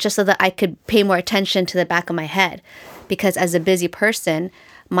saying that just so that I could pay more attention to the back of my head. Because as a busy person,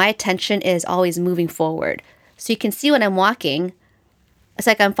 my attention is always moving forward. So you can see when I'm walking, it's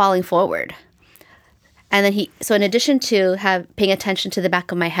like I'm falling forward. And then so in addition to paying attention to the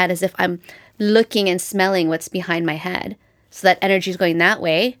back of my head, as if I'm looking and smelling what's behind my head. So that energy is going that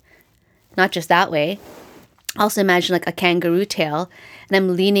way, not just that way. Also imagine like a kangaroo tail, and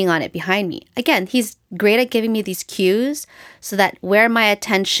I'm leaning on it behind me. Again, he's great at giving me these cues so that where my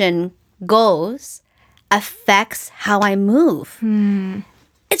attention goes affects how I move.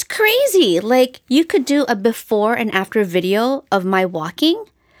 It's crazy. Like you could do a before and after video of my walking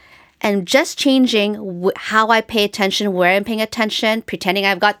and just changing how I pay attention, where I'm paying attention, pretending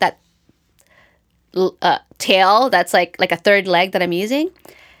I've got that tail that's like a third leg that I'm using,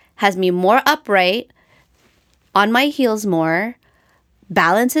 has me more upright, on my heels more,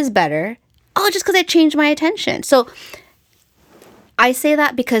 balance is better, all just because I changed my attention. So I say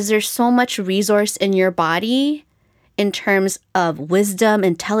that because there's so much resource in your body in terms of wisdom,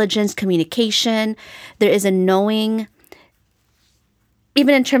 intelligence, communication. There is a knowing,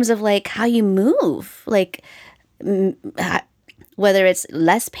 even in terms of like how you move, like whether it's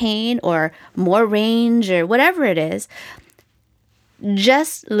less pain or more range or whatever it is,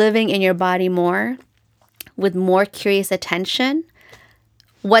 just living in your body more with more curious attention,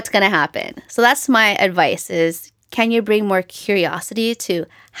 what's going to happen? So that's my advice is, can you bring more curiosity to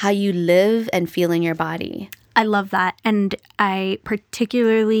how you live and feel in your body? I love that. And I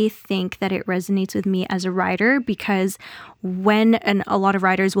particularly think that it resonates with me as a rider because and a lot of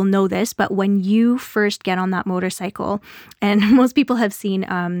riders will know this, but when you first get on that motorcycle, and most people have seen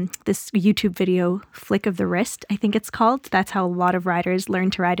this YouTube video, Flick of the Wrist, I think it's called. That's how a lot of riders learn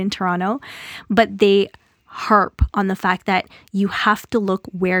to ride in Toronto. But they harp on the fact that you have to look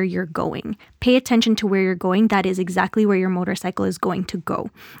where you're going. Pay attention to where you're going. That is exactly where your motorcycle is going to go.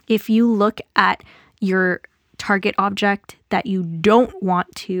 If you look at your target object that you don't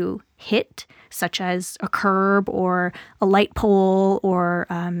want to hit, such as a curb or a light pole or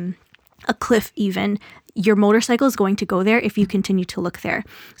a cliff even, your motorcycle is going to go there if you continue to look there.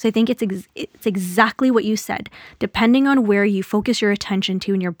 So I think it's exactly what you said. Depending on where you focus your attention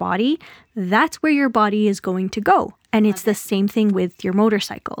to in your body, that's where your body is going to go. And it's the same thing with your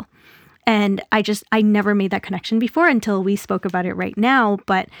motorcycle. And I never made that connection before until we spoke about it right now.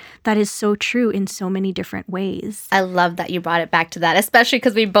 But that is so true in so many different ways. I love that you brought it back to that, especially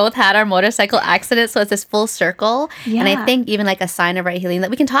because we both had our motorcycle accident. So it's this full circle. Yeah. And I think even like a sign of our healing that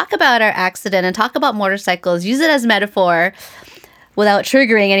we can talk about our accident and talk about motorcycles, use it as metaphor without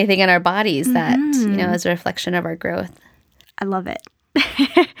triggering anything in our bodies that, is a reflection of our growth. I love it.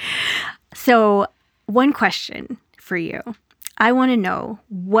 So one question for you. I want to know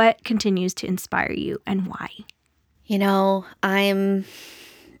what continues to inspire you and why.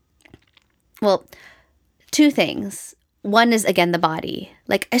 Two things. One is, again, the body.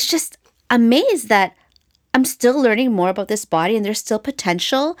 Like, it's just amazed that I'm still learning more about this body and there's still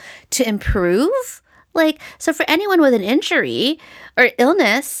potential to improve. Like, so for anyone with an injury or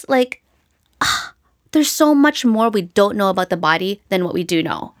illness, like, there's so much more we don't know about the body than what we do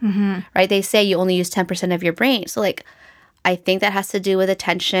know, right? They say you only use 10% of your brain. So, like, I think that has to do with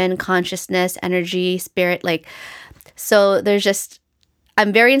attention, consciousness, energy, spirit. Like, so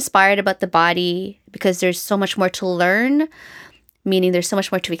I'm very inspired about the body because there's so much more to learn, meaning there's so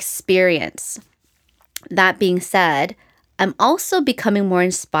much more to experience. That being said, I'm also becoming more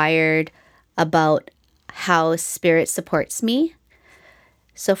inspired about how spirit supports me.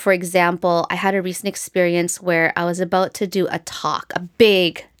 So, for example, I had a recent experience where I was about to do a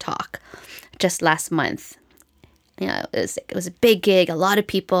big talk, just last month. It was a big gig, a lot of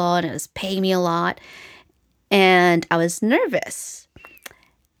people, and it was paying me a lot. And I was nervous.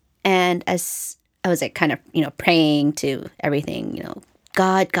 And as I was like kind of, praying to everything,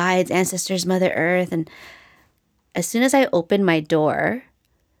 God, guides, ancestors, Mother Earth. And as soon as I opened my door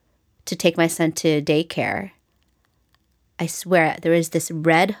to take my son to daycare, I swear there was this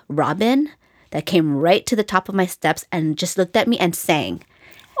red robin that came right to the top of my steps and just looked at me and sang.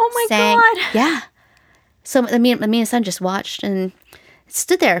 Oh my God. Yeah. So me and my son just watched and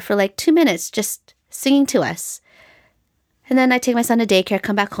stood there for like 2 minutes just singing to us. And then I take my son to daycare,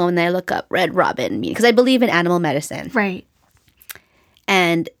 come back home, and I look up red robin because I believe in animal medicine. Right.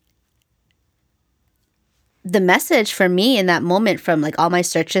 And the message for me in that moment from like all my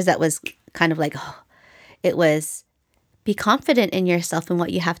searches that was kind of like, it was be confident in yourself and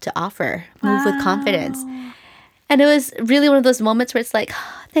what you have to offer. Move with confidence. And it was really one of those moments where it's like,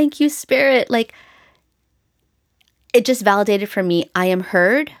 oh, thank you, Spirit. Like, it just validated for me, I am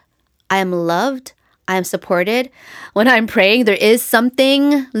heard, I am loved, I am supported. When I'm praying, there is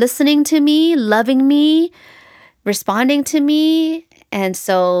something listening to me, loving me, responding to me. And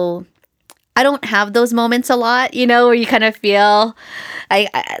so I don't have those moments a lot, where you kind of feel,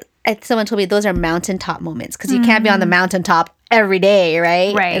 someone told me those are mountaintop moments, because you can't be on the mountaintop every day,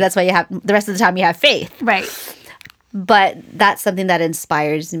 right? Right. And that's why the rest of the time you have faith. Right. But that's something that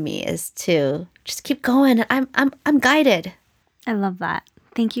inspires me, is to just keep going. I'm guided. I love that.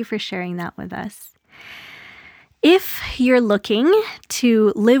 Thank you for sharing that with us. If you're looking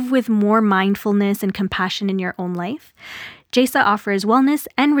to live with more mindfulness and compassion in your own life, Jaisa offers wellness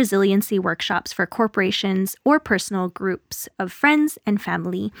and resiliency workshops for corporations or personal groups of friends and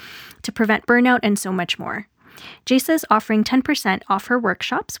family to prevent burnout and so much more. Jaisa is offering 10% off her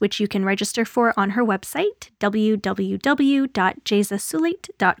workshops, which you can register for on her website,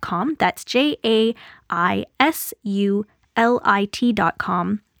 www.jaisasulit.com. That's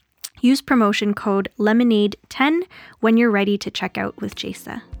JAISULIT.com. Use promotion code LEMONADE10 when you're ready to check out with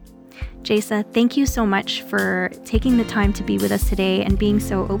Jaisa. Jaisa, thank you so much for taking the time to be with us today and being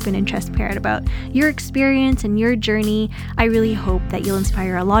so open and transparent about your experience and your journey. I really hope that you'll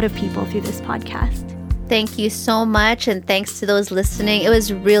inspire a lot of people through this podcast. Thank you so much, and thanks to those listening. It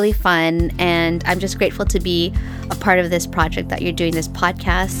was really fun, and I'm just grateful to be a part of this project that you're doing, this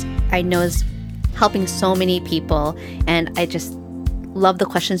podcast. I know is helping so many people, and I just love the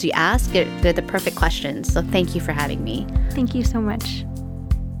questions you ask. They're the perfect questions, so thank you for having me. Thank you so much.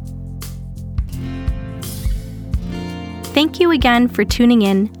 Thank you again for tuning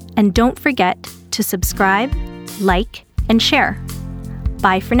in, and don't forget to subscribe, like, and share.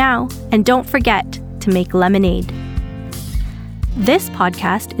 Bye for now, and don't forget to make lemonade. This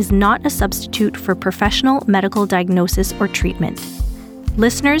podcast is not a substitute for professional medical diagnosis or treatment.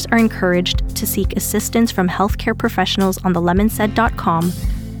 Listeners are encouraged to seek assistance from healthcare professionals on thelemonsaid.com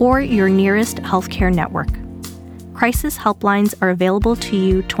or your nearest healthcare network. Crisis helplines are available to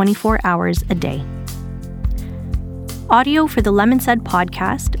you 24 hours a day. Audio for the Lemon Said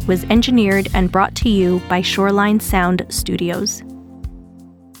podcast was engineered and brought to you by Shoreline Sound Studios.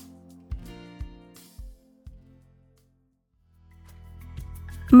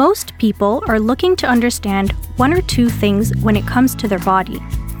 Most people are looking to understand one or two things when it comes to their body.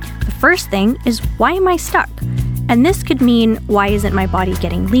 The first thing is, why am I stuck? And this could mean, why isn't my body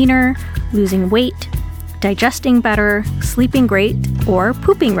getting leaner, losing weight, digesting better, sleeping great, or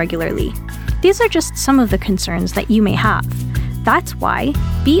pooping regularly? These are just some of the concerns that you may have. That's why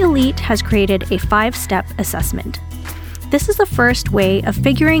Be Elite has created a 5-step assessment. This is the first way of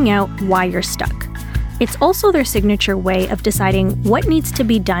figuring out why you're stuck. It's also their signature way of deciding what needs to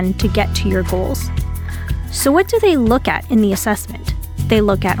be done to get to your goals. So what do they look at in the assessment? They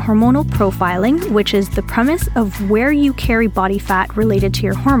look at hormonal profiling, which is the premise of where you carry body fat related to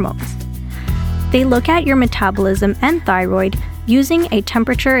your hormones. They look at your metabolism and thyroid using a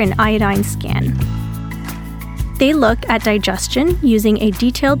temperature and iodine scan. They look at digestion using a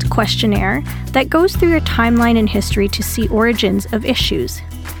detailed questionnaire that goes through your timeline and history to see origins of issues.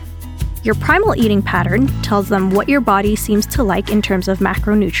 Your primal eating pattern tells them what your body seems to like in terms of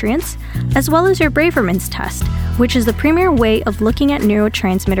macronutrients, as well as your Braverman's test, which is the premier way of looking at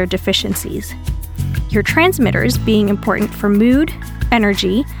neurotransmitter deficiencies. Your transmitters being important for mood,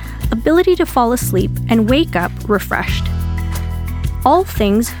 energy, ability to fall asleep, and wake up refreshed. All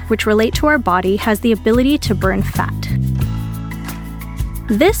things which relate to our body has the ability to burn fat.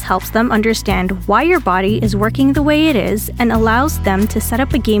 This helps them understand why your body is working the way it is and allows them to set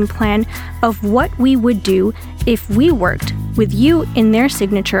up a game plan of what we would do if we worked with you in their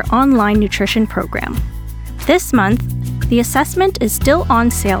signature online nutrition program. This month, the assessment is still on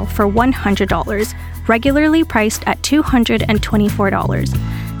sale for $100, regularly priced at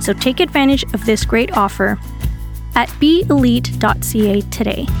 $224. So take advantage of this great offer at beelite.ca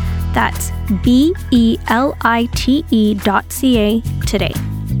today. That's BELITE.ca today.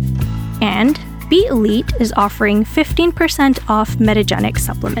 And Be Elite is offering 15% off Metagenic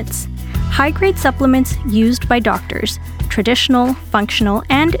supplements, high-grade supplements used by doctors, traditional, functional,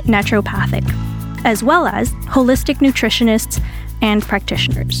 and naturopathic, as well as holistic nutritionists and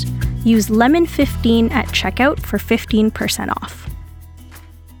practitioners. Use Lemon15 at checkout for 15% off.